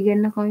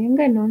kaibigan ako, yung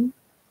gano'n.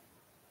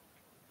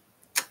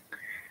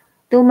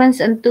 2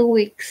 months and 2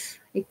 weeks.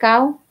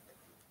 Ikaw?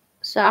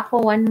 So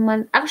ako 1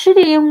 month.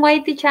 Actually, yung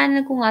YT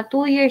channel ko nga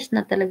 2 years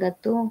na talaga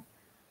to.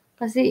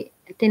 Kasi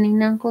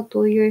tiningnan ko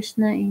 2 years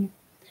na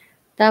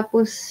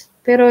Tapos,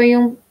 pero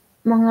yung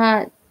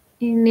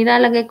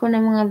nilalagay ko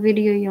na mga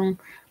video yung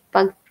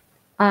pag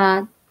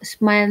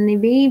smile ni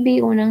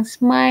baby, unang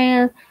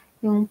smile,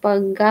 yung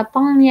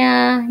paggapang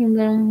niya, yung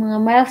ganung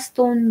mga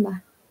milestone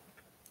ba.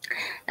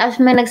 Tapos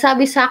may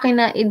nagsabi sa akin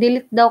na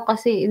i-delete daw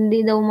kasi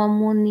hindi daw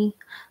mamuni.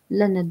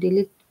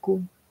 Na-delete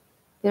ko.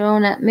 Pero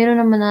meron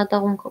naman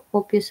ata akong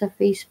kopya sa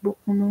Facebook.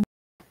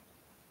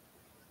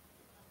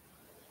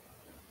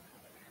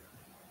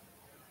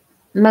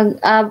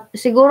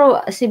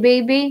 Siguro si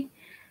baby,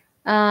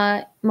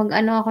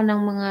 mag-ano ako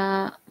ng mga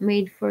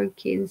made for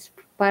kids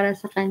para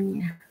sa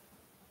kanya.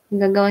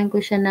 Gagawin ko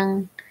siya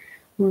ng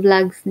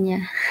vlogs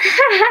niya.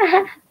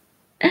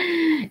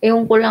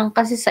 Ewan ko lang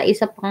kasi sa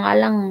isa pa nga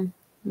lang,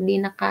 hindi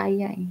na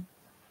kaya eh.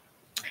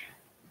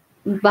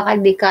 Baka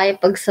di kaya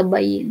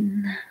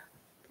pagsabayin.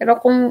 Pero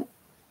kung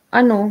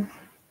ano,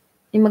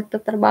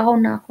 magtatrabaho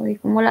na ako eh.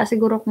 Kung wala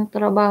siguro akong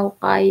trabaho,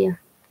 kaya.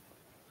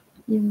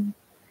 Yung,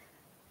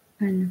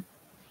 ano.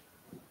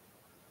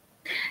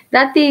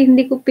 Dati,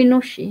 hindi ko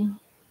pinush eh.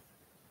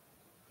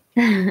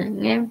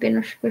 Ngayon,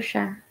 pinush ko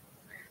siya.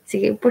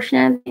 Sige, push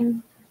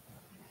natin.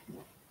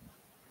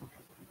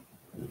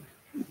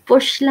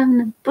 Push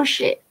lang. Push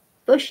it.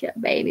 Push it,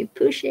 baby.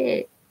 Push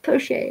it.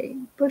 Push it.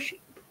 Push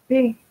it.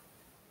 Okay.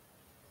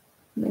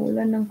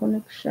 Nawala ng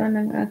koneksyon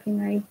ng aking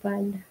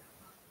iPad.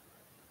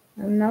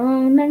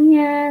 Anong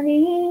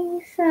nangyari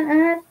sa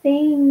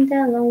ating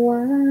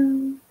dalawa?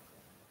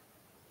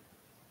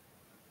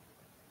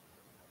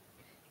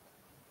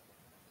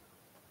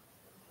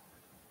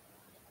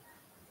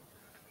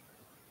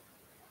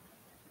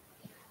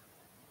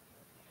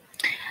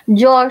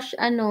 Josh,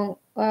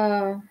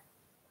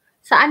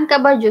 saan ka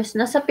ba, Josh?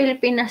 Nasa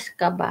Pilipinas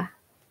ka ba?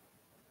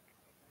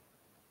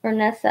 Or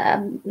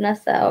nasa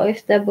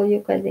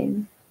OFW ka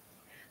din?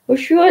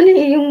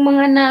 Usually, yung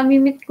mga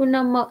nami-meet ko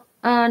na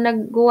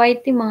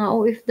nag-white mga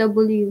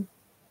OFW.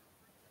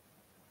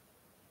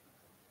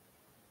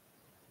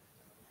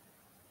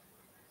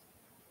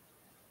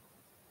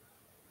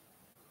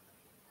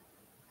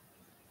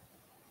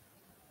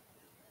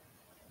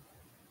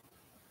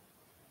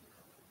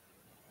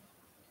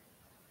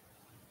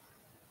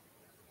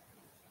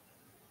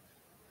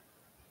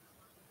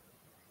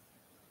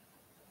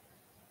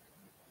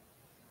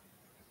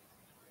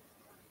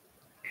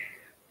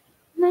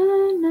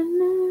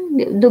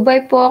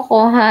 Dubai po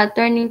ako ha,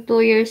 turning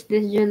 2 years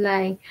this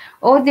July.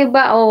 Oh, 'di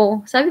ba?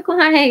 Oh, sabi ko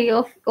nga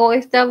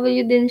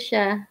OFW din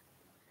siya.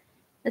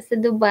 Nasa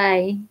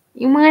Dubai.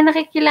 Yung mga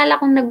nakikilala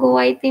kong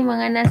nag-white,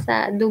 mga nasa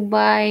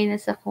Dubai,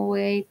 nasa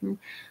Kuwait,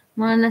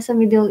 mga nasa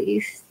Middle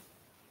East.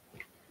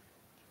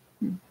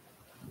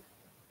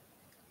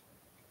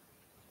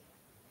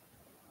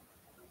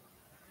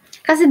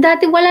 Kasi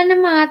dati wala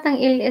namang atang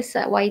LS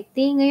sa YT.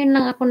 Ngayon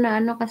lang ako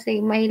na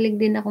kasi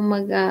mahilig din ako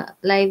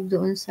mag-live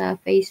doon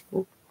sa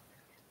Facebook.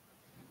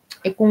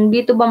 Eh kung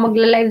dito ba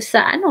magla-live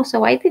sa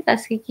sa YT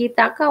tas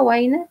kikita ka,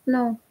 why not,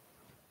 no?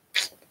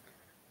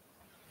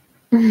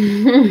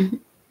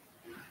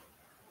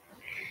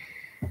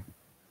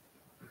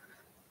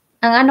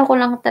 Ang ano ko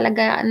lang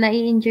talaga,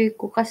 nai-enjoy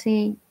ko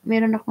kasi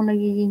meron akong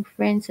nagiging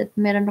friends at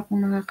meron akong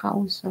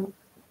nakakausap.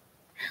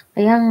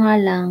 Kaya nga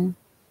lang,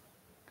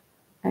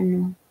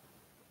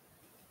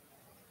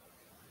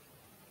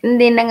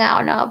 hindi na nga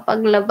ako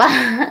nakapaglaba.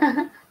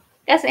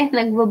 Kasi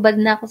nagbabad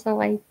na ako sa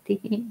YT.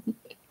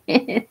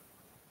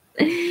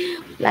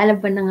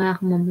 Lalaban na nga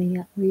ako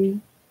mamaya. 2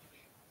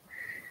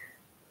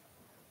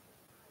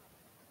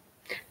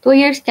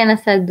 years ka na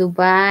sa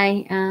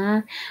Dubai.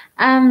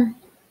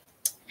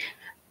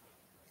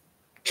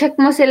 Check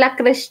mo sila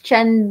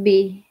Christian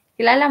B.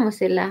 Kilala mo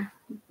sila?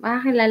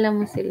 Makakilala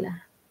mo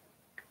sila.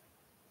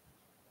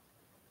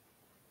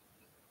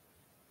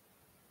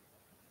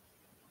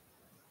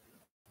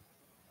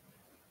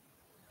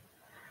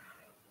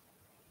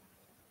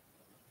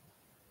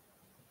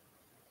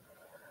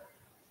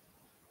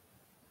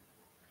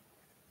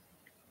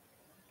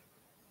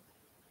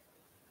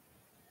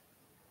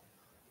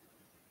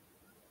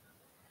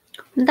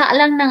 Punta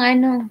lang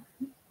ng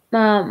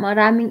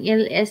maraming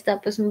LS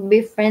tapos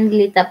be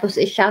friendly tapos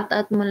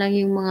i-shoutout mo lang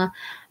yung mga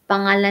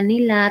pangalan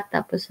nila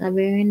tapos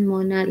sabihin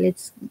mo na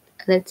let's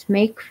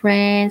make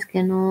friends,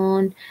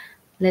 ganun.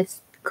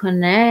 Let's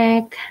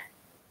connect.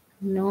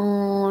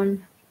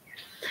 Ganun.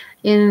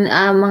 Yung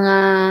mga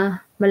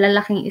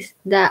malalaking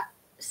isda,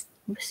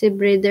 si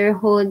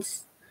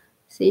Brotherhoods,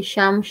 si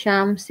Sham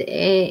Sham, si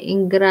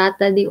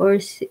Ingrata di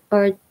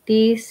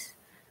Ortiz.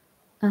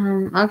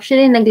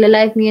 Actually,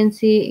 nagla-live ngayon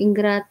si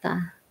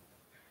Ingrata.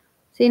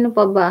 Sino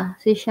pa ba?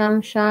 Si Sham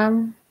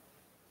Sham.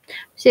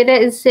 Si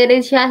Red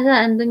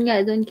Siasa, andun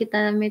nga, doon kita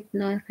na-meet,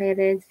 no, kay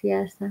Red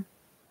Siasa.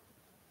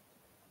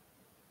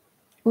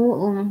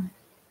 Oo.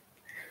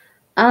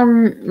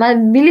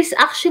 Mabilis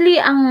actually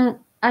ang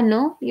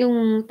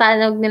yung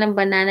tawag nilang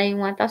banana,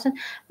 yung 1,000,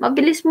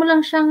 mabilis mo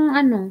lang siyang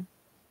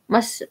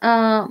mas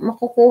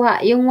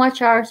makukuha. Yung watch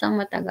hours ang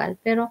matagal.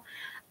 Pero,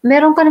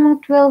 meron ka namang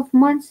 12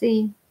 months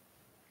eh.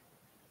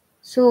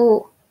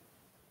 So,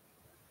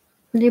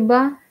 di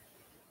ba?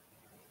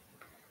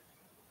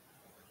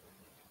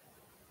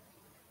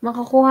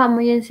 Makakuha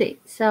mo yan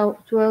sa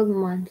 12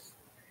 months.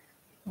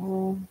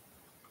 Oh.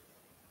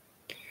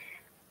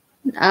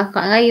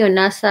 Ngayon,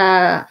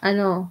 nasa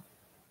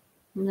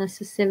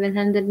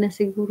 700 na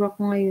siguro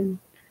ako ngayon.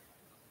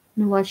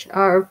 Na watch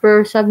hour.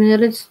 Per sabi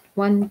nila,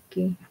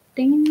 1K.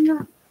 Tingin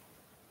nga.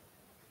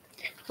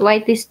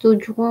 YT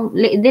Studio ko.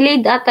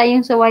 Delayed ata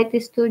yung sa YT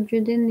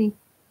Studio din eh.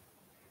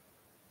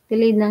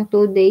 Delayed ng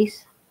 2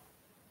 days.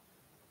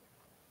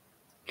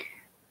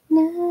 Na,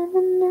 na,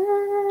 na,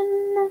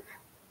 na.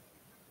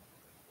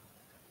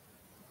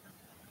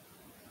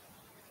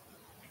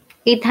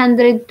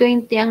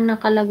 820 ang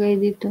nakalagay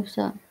dito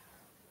sa...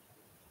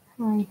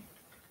 Ay,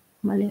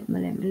 mali.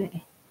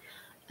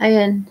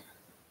 Ayan.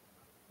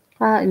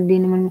 Hindi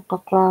naman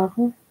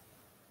makaklaro.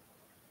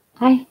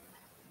 Ay,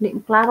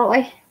 hindi klaro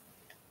eh.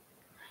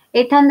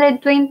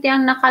 820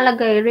 ang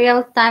nakalagay.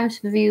 Real times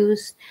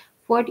views.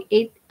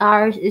 48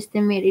 hours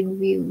estimated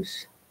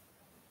views.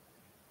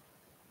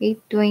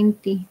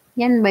 820.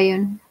 Yan ba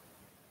yun?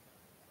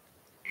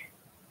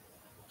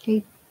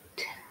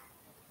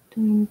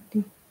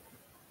 820.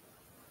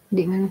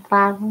 Hindi man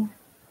klaro.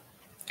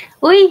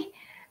 Uy!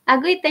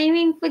 Agoy,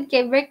 timing food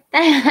kay break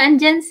time.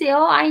 Andyan si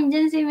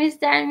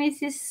Mr. and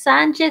Mrs.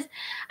 Sanchez.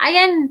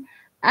 Ayan,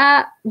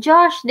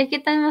 Josh,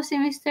 dikitan mo si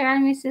Mr.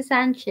 and Mrs.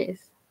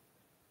 Sanchez.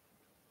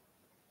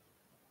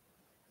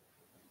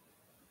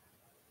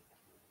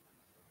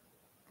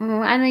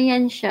 Ano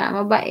yan siya,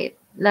 mabait.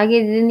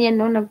 Lagi din yan,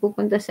 no,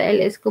 nagpupunta sa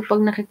LS ko.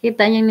 Pag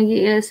nakikita niya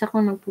nag-i-LS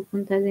ako,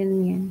 nagpupunta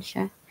din yan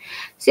siya.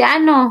 Si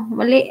ano,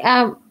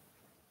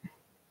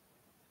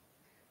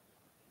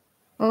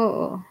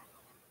 oo.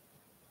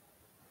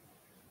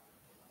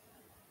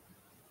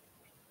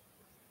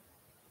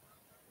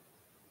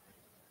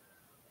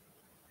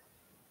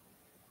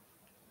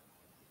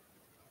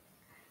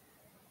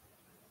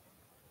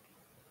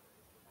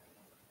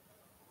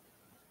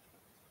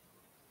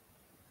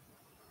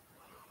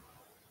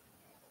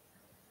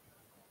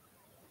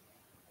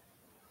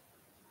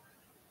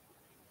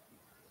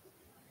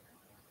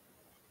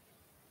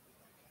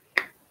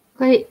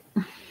 Kay,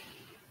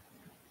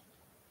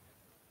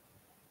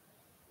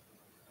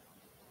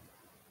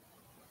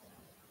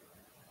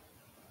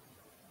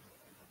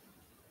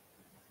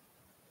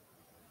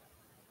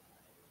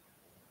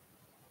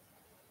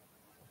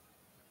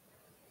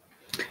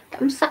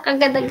 tamsak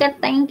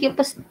agad-agad. Thank you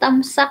po sa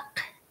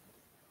tamsak.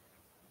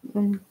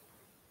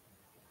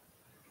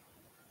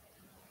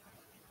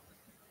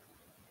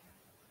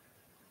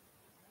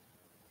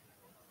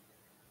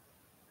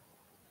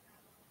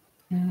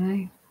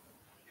 Ay.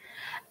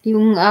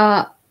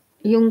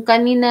 Yung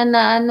kanina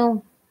na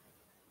ano,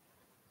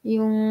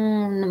 yung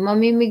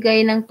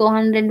mamimigay ng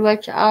 200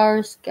 watch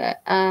hours,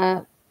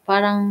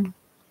 parang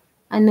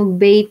ano,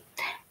 bait.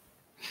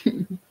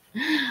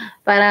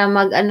 Para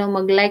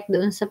mag-like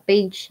doon sa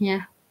page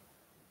niya.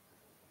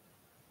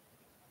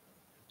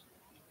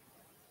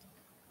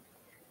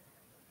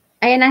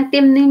 Ayan ang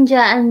Team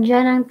Ninja.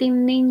 Andyan ang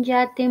Team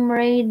Ninja, Team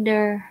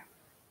Raider.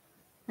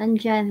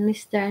 Andyan,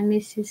 Mr. and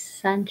Mrs.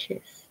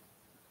 Sanchez.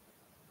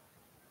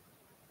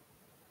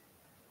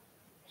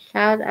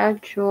 Shout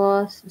out,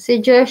 Josh.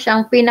 Si Josh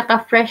ang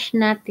pinaka-fresh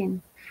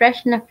natin.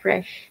 Fresh na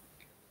fresh.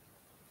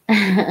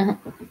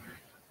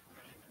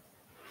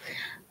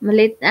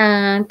 Malit,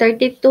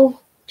 32.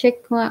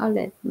 Check ko nga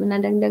ulit.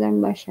 Nadagdagan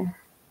ba siya?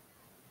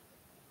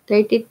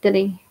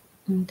 33.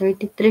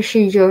 33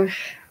 si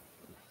Josh.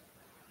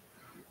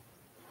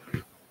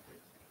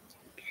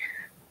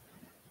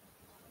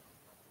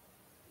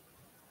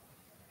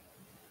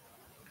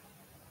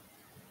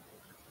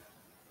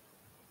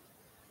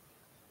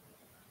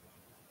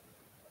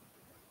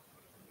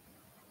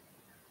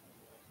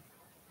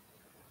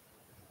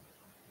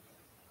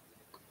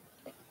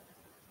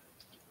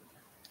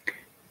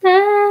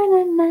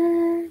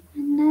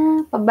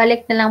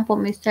 Pabalik na lang po,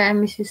 Mr.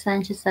 and Mrs.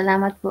 Sanchez.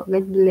 Salamat po.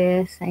 God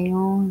bless.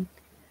 Ayun.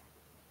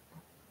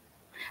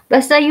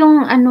 Basta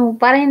yung ano,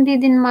 para hindi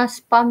din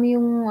ma-spam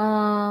yung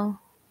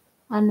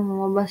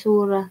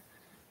mabasura.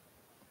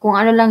 Kung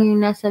ano lang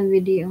yung nasa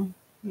video.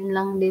 Yun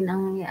lang din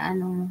ang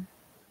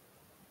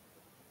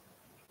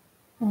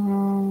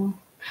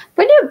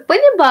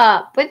pwede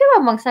ba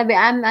magsabi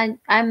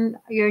I'm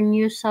your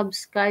new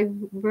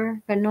subscriber,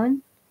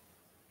 ganun?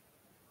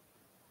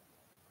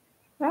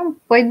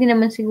 Pwede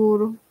naman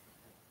siguro.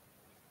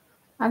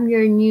 I'm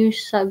your new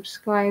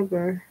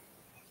subscriber.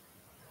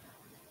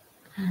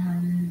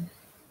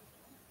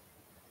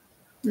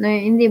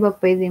 Hindi ba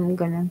pwede mo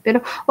ganun?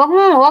 Pero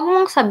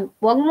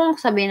wag mong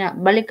sabi na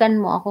balikan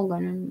mo ako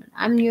ganun.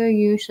 I'm your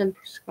new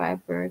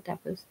subscriber.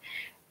 Tapos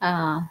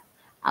I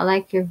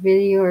like your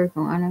video or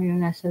kung ano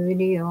yung nasa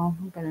video.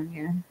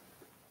 Ganun.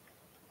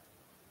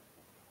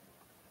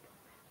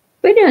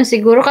 Pwede yun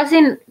siguro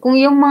kasi kung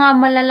yung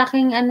mga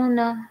malalaking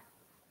na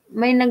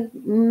may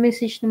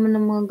nag-message naman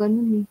ng mga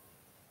ganun eh.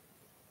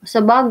 Sa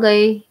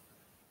bagay,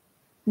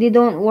 they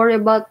don't worry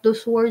about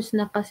those words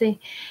na kasi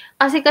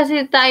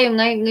tayo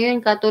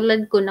ngayon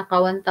katulad ko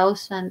naka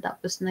 1,000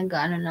 tapos ng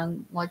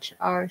watch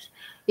hours.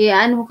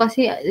 Ko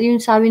kasi yung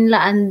sabi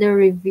nila under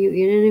review.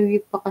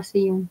 I-review pa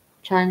kasi yung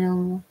channel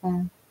mo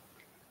kung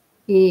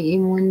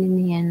iimunin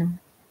niya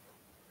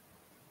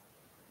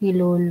ni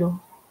Lolo.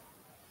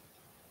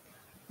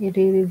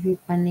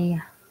 I-review pa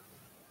niya.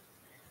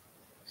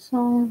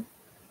 So,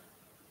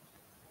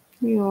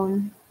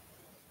 yun.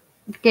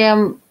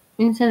 Kaya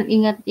minsan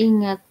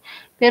ingat-ingat.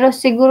 Pero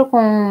siguro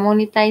kung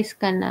monetize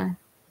ka na,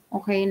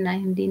 okay na,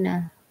 hindi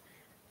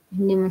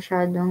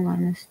masyadong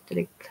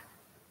strict.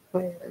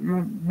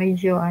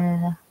 Medyo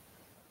na.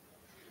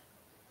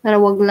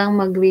 Pero wag lang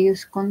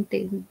mag-reuse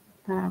content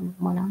para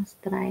walang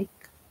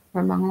strike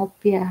or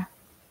mangopya.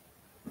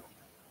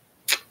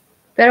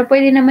 Pero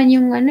pwede naman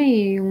yung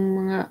yung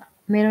mga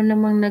meron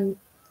namang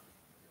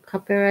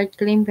copyright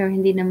claim pero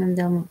hindi naman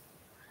daw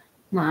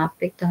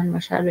maapektuhan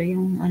masyado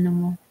yung ano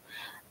mo.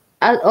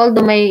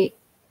 Although may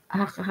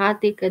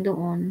hakahati ka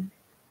doon,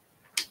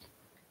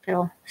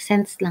 pero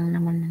cents lang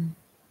naman.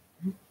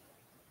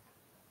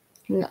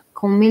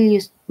 Kung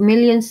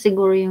millions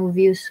siguro yung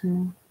views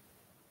mo.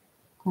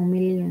 Kung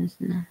millions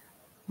na.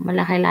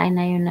 Malaki-laki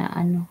na yun na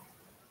ano.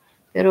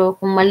 Pero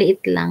kung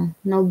maliit lang,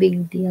 no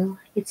big deal.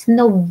 It's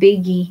no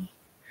biggie.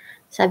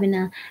 Sabi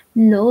na,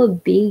 no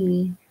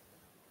biggie.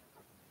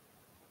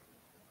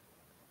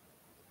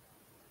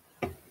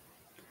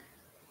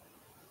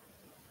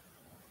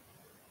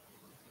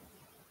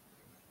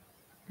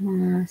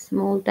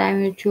 Small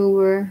time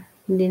YouTuber,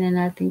 hindi na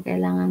natin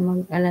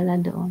kailangan mag-alala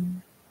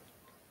doon.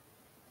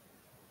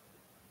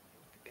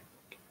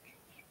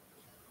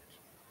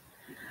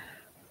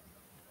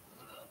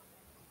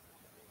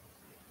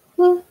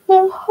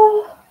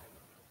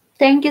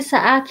 Thank you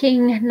sa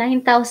aking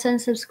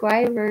 9,000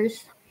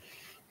 subscribers.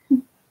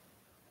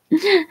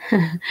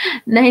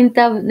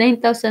 9,000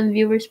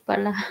 viewers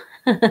pala.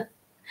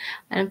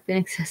 Anong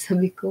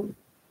pinagsasabi ko?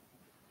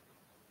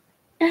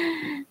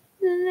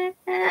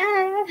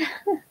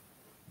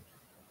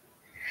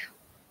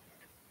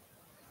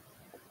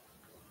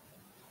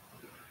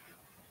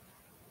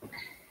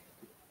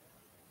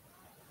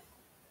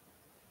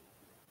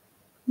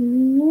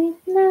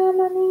 Wait na.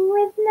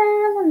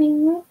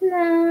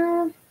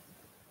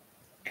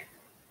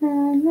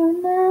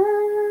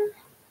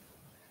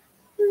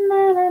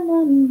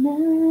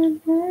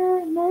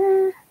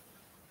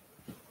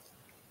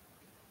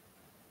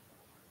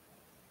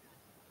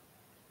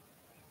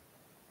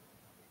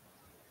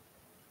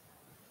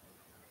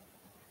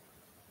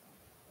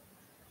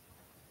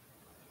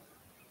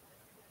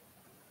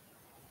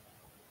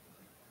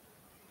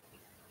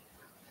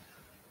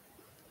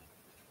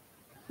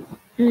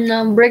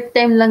 Break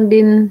time lang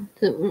din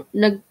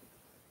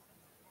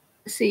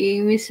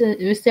si Mr.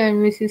 and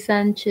Mrs.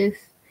 Sanchez.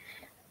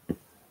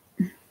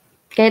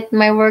 Kahit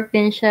may work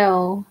din siya,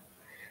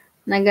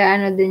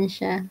 nag-aano din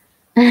siya.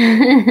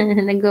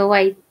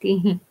 Nag-white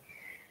tea.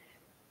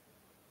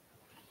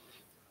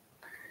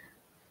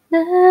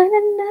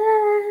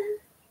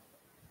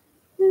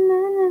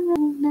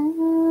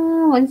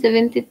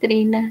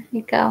 173 na,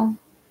 ikaw.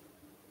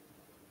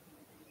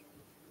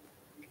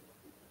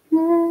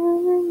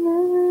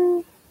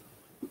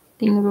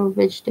 Raw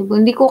vegetable.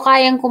 Hindi ko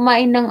kayang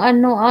kumain ng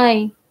ano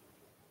ay.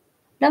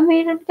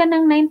 Meron ka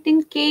ng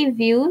 19K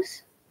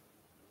views?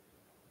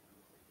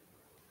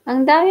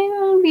 Ang dami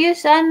mong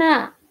views,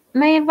 Ana.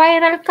 May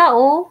viral ka,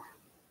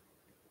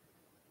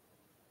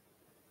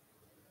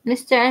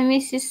 Mr. and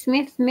Mrs.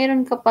 Smith,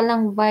 meron ka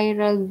palang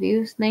viral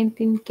views.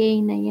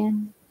 19K na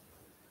yan.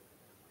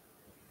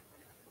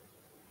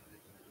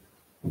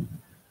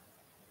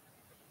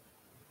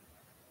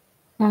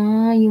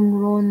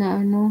 Yung raw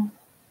na ano.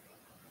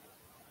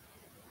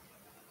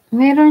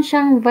 Meron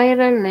siyang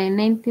viral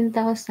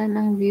 19,000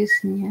 ang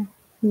views niya.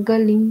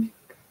 Galing.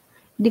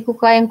 Hindi ko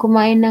kayang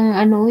kumain ng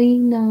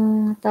ng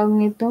tawag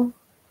nito.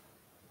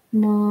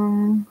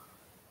 Ng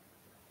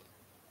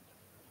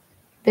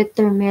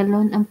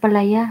watermelon, ang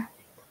palaya.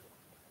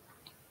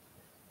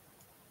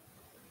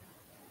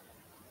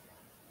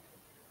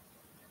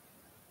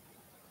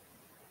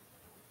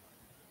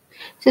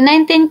 So,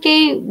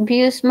 19K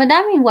views,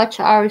 madaming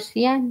watch hours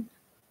yan.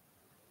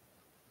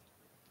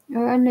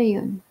 Or ano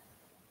yun?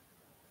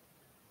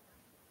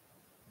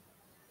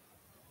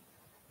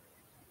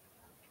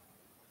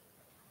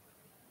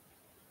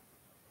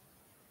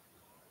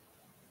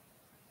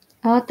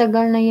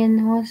 Tagal na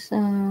yan, host.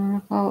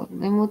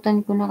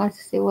 Nakalimutan ko na kasi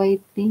si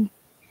Whitey.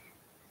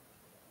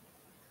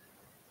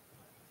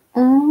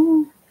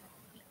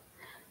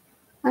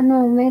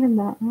 Meron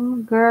ba?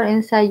 Girl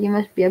inside you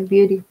must be a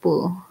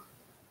beautiful.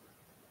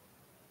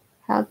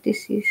 Healthy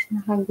sis,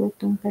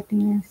 nakagutom ka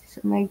tingnan sis.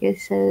 Oh my God,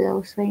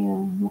 salaw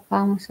sa'yo.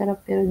 Mukhang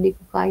masarap pero di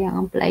ko kaya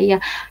ang ampalaya.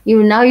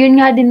 Yun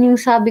nga din yung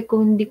sabi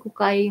ko, hindi ko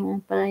kaya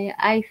yung ampalaya.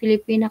 Ay,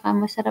 Filipina ka,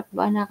 masarap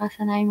ba?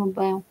 Nakasanay mo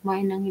ba yung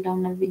kumain ng hilaw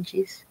na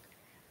veggies?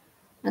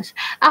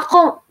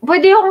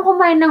 Pwede akong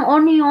kumain ng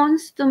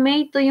onions,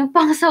 tomato, yung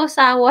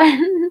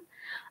pangsawsawan.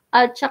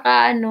 At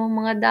saka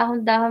mga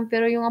dahon-dahon,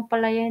 pero yung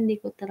ampalaya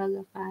hindi ko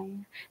talaga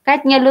kaya.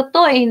 Kahit nga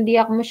luto hindi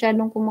ako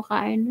masyadong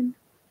kumakain nun.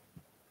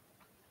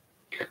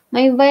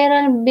 May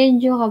viral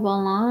video ka ba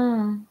nga?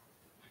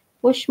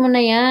 Push mo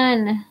na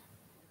yan.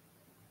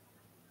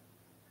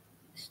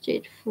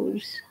 Street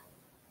foods.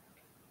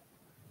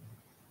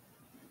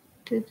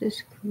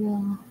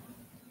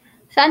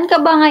 Saan ka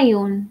ba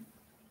ngayon?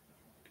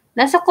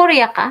 Nasa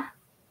Korea ka?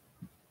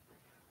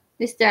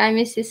 Mr. and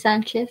Mrs.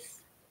 Sanchez?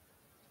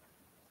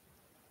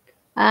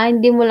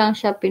 Hindi mo lang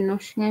siya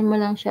pinush. Ngayon mo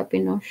lang siya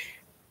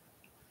pinush.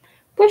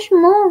 Push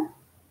mo.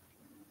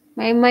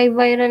 May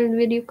viral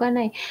video ka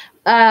na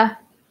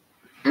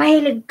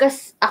mahilig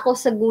ako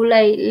sa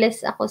gulay,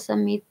 less ako sa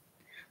meat.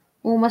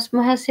 Mas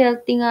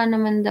healthy nga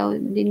naman daw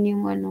din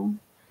yung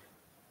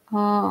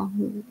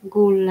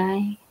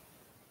gulay.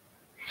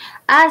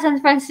 San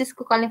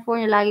Francisco,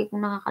 California. Lagi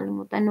kong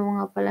nakakalimutan. Ano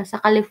nga pala, sa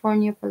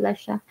California pala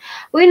siya.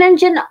 Uy,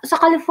 nandiyan sa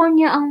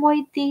California ang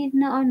YT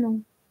na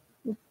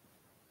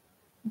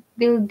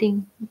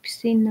building,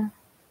 opisina.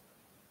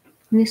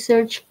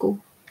 Ni-search ko.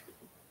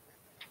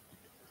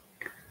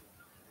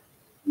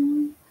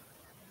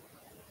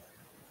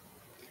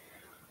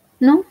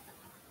 No?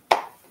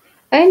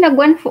 Ay,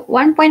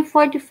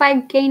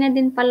 1.45K na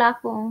din pala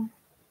ako.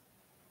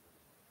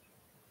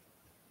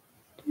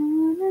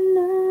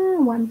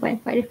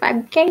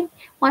 1.45K,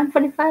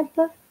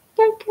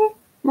 145K,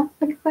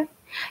 145.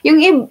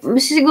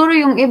 Siguro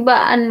yung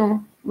iba,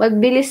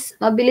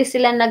 mabilis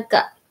sila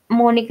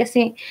nagka-money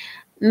kasi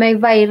may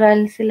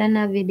viral sila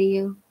na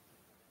video.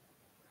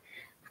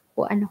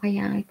 O ano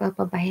kaya ang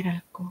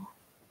ipapaviral ko?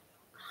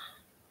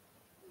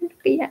 Ano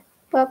kaya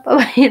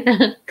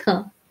ipapaviral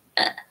ko?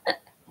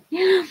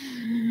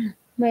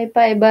 May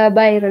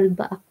pa-viral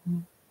ba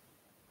ako?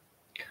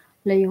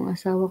 Wala yung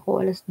asawa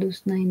ko,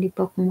 2:00 na, hindi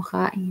pa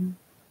kumakain.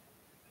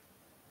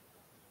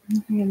 Ano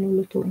kaya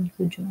lulutuin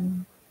ko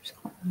dyan sa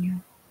kanya?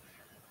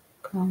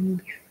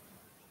 Ground beef.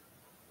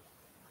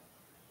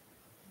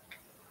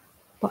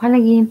 Baka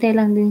naghihintay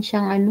lang din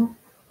siyang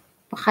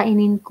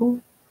pakainin ko.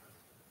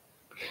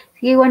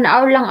 Sige, 1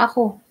 hour lang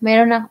ako.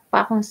 Meron na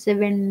pa akong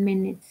 7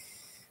 minutes.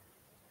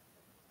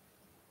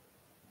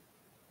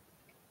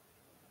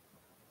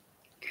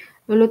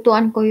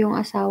 Lulutuan ko yung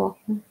asawa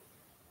ko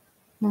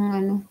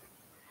ng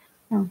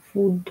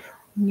food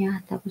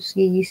niya, tapos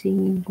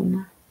gigisingin ko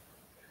na.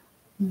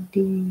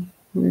 Hindi,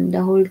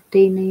 the whole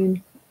day na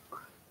yun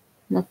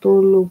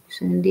natulog,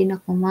 so hindi na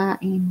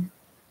kumain.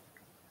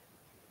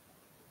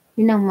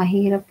 Yun ang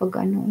mahirap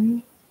pag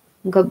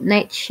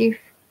night shift.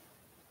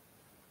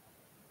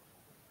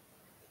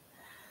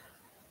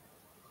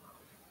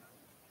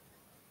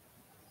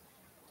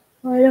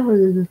 Wala ko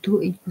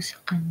lulutuin ko sa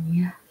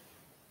kanya.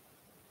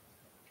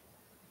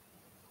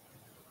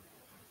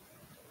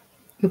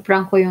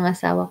 I-prank ko yung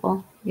asawa ko.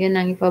 Yun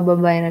ang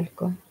ipababiral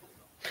ko.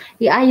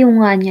 Ayaw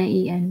nga niya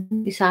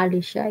isali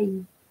siya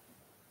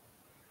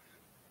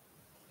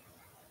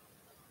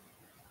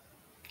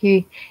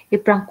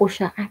I-prank ko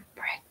siya, I'm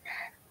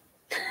pregnant.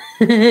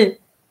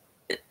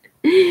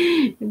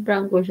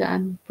 I-prank ko siya,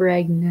 I'm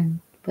pregnant.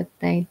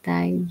 Patay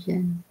tayo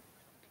dyan.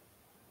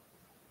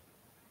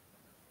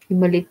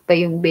 Maliit pa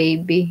yung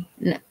baby.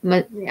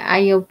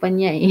 Ayaw pa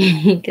niya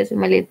kasi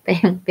maliit pa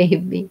yung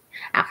baby.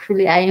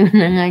 Actually, ayaw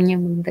na nga niya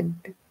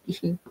magdagdag.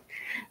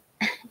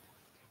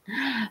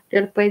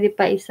 Pero pwede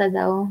pa isa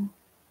daw.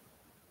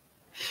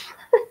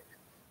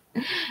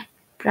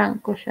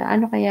 Prank ko siya.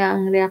 Ano kaya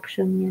ang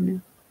reaction niya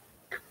na?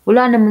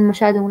 Wala naman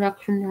masyadong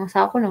reaction ng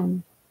asawa ko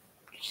noon.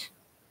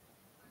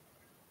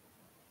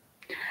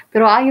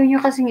 Pero ayaw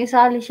niya kasing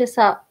isali siya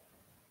sa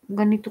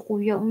ganito,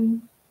 kuya.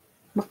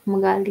 Baka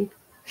magalit.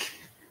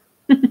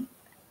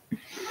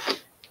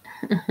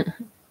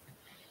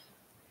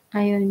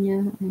 Ayaw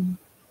niya.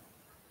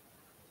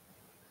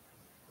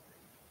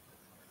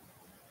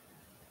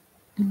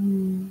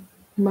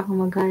 Baka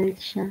magalit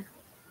siya.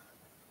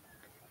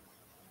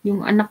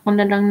 Yung anak ko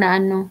na lang na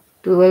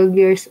 12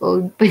 years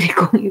old, pwede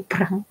kong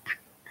i-prank.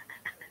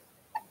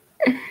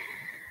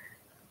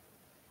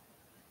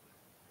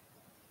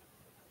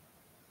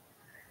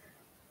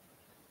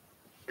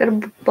 Pero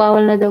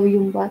bawal na daw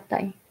yung bata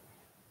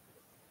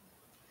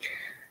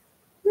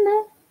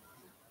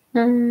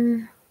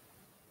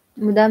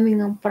madaming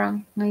ang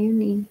prank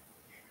ngayon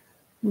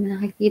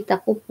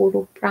nakikita ko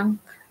puro prank.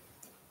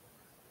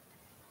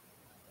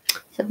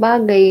 Sa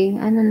bagay,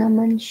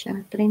 naman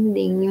siya,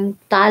 trending. Yung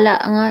tala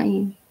nga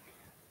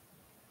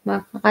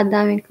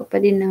makakadami ko pa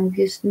din ng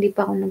views. Hindi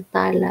pa ako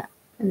nagtala.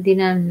 Hindi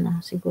na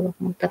siguro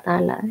ako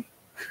magtatala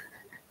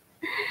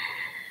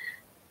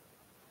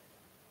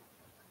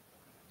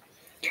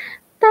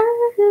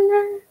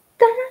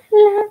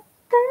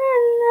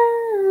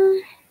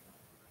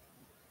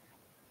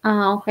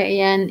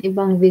okay, yan.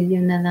 Ibang video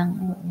na lang.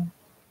 Oo.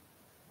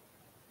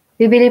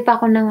 Bibili pa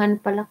ako ng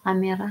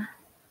camera.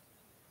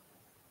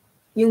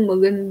 Yung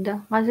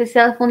maganda. Kasi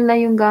cellphone lang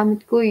yung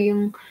gamit ko.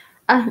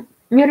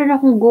 Meron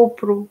akong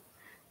GoPro.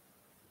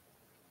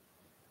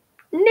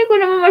 Hindi ko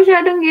naman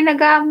masyadong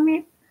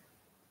ginagamit.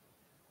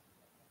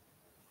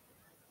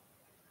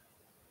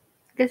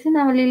 Kasi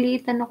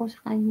maliliitan ako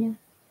sa kanya.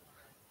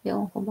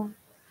 Ewan ko ba?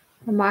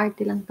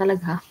 Maarte lang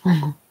talaga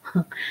ako.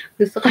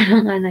 Gusto ko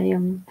lang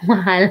yung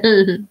mahal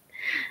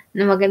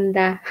na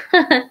maganda.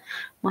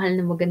 Mahal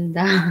na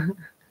maganda.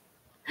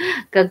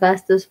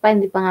 Gagastos pa,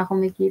 hindi pa nga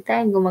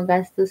kumikita,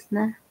 gumagastos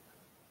na.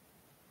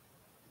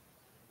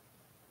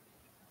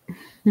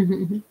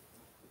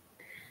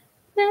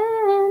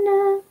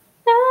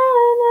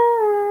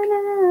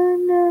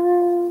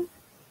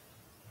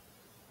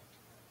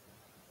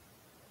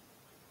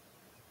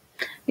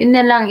 Yun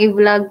na lang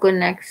i-vlog ko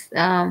next.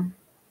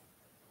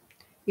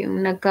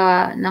 Yung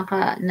nakabuo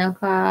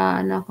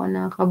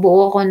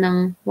ko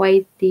ng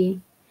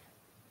YT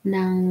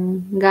ng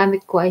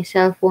gamit ko ay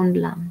cellphone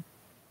lang.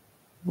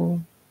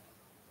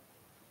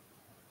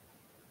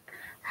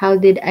 How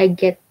did I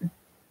get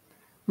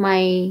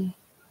my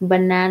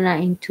banana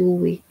in 2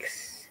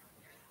 weeks.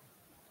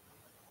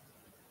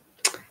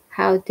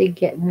 How to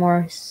get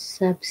more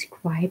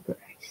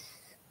subscribers.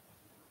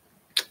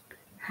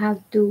 How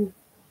to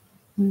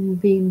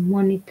be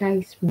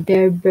monetized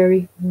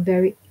very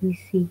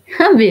easy.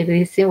 Very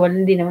easy. Wala,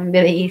 hindi naman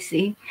very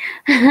easy.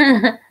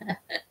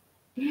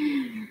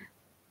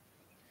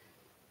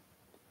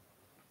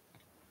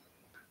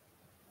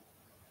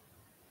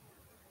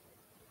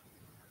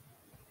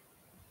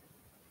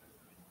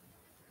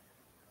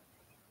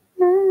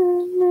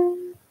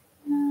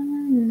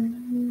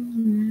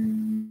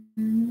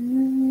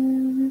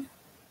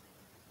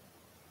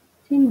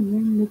 Sino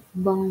yan? Lip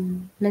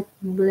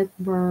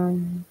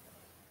balm.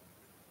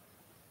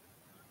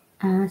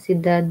 Si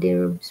Daddy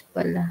Robs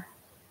pala.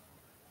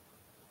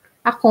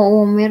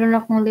 Ako, meron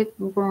akong lip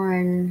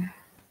balm.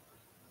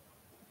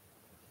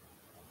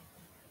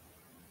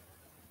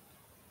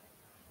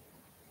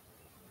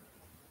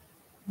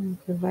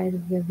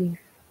 Provide relief.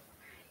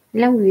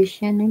 Ilang views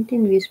yan?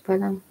 19 views pa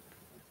lang.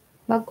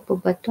 Bago pa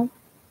ba to?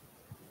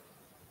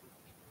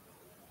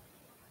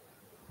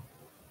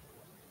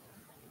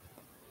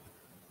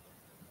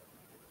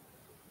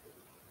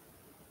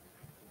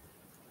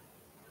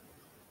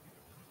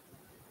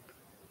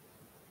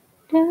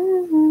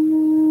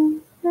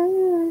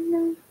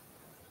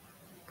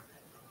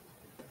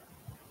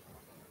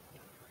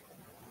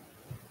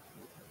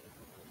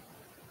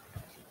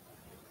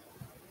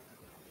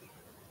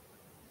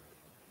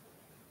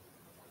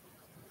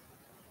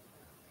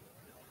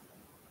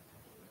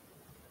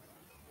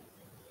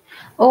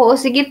 Oo,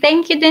 sige.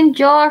 Thank you din,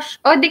 Josh.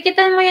 O,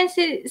 dikitan mo yan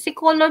si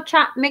Colo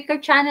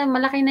Maker Channel.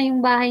 Malaki na yung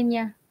bahay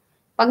niya.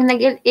 Pag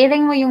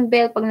nag-iring mo yung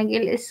bell, pag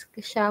nag-ilis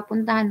siya,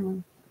 puntahan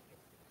mo.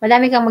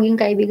 Madami kang maging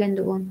kaibigan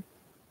doon.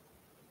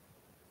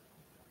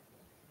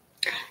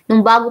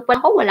 Nung bago pa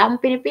ako, wala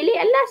akong pinipili.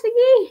 Ala,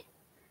 sige.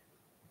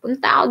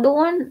 Punta ako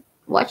doon.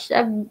 Watch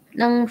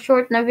ng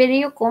short na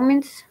video.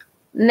 Comments.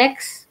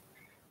 Next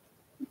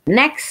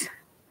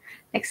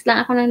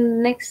lang ako ng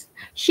next.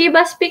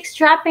 Sheba Speaks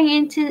dropping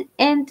in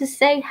to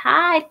say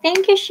hi.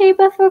 Thank you,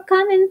 Sheba, for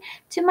coming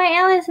to my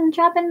Alice and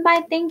dropping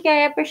by. Thank you.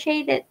 I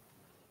appreciate it.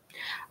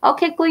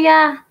 Okay,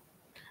 kuya.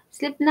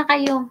 Sleep na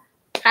kayo.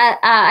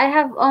 I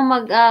have,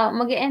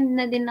 mag-end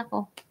na din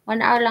ako.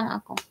 1 hour lang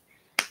ako.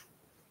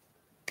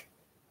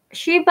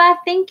 Sheba,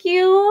 thank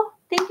you.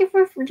 Thank you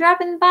for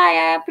dropping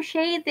by. I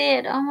appreciate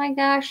it. Oh my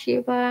gosh,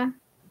 Sheba.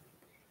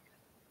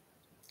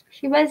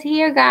 Sheba's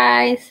here,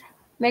 guys.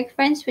 Make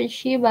friends with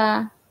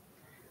Sheba.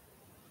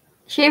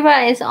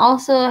 Sheba is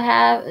also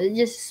have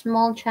just a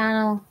small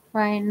channel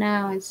right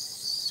now.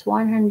 It's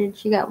 100.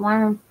 She got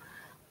one.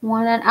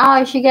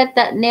 Oh, she got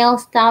that nail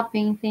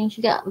stopping thing.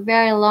 She got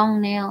very long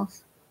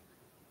nails.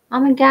 Oh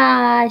my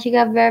god, she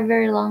got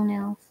very long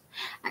nails.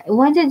 I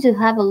wanted to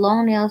have a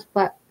long nails,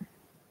 but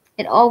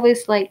it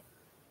always like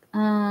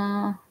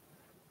cut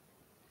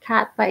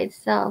by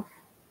itself.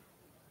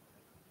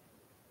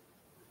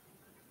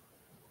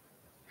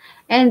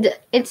 And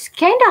it's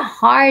kind of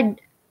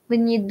hard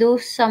when you do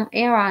some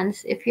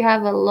errands if you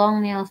have a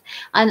long nails,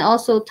 and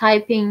also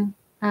typing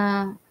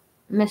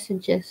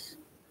messages.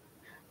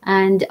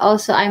 And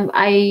also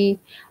I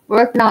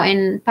work now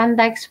in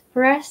Panda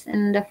Express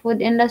in the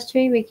food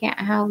industry. We can't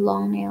have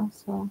long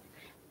nails, so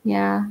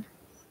yeah,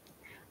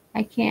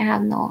 I can't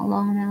have no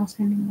long nails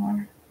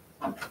anymore.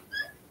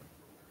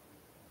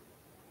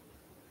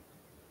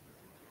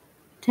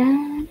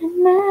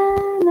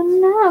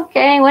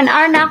 Okay, 1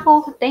 hour na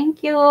ako.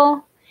 Thank you.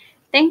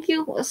 Thank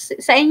you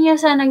sa inyo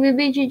sa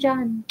nagbibideo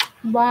dyan.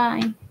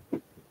 Bye.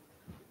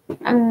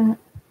 I'm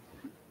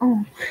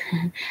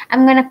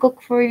gonna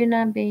cook for you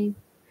na, babe.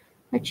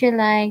 What you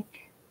like?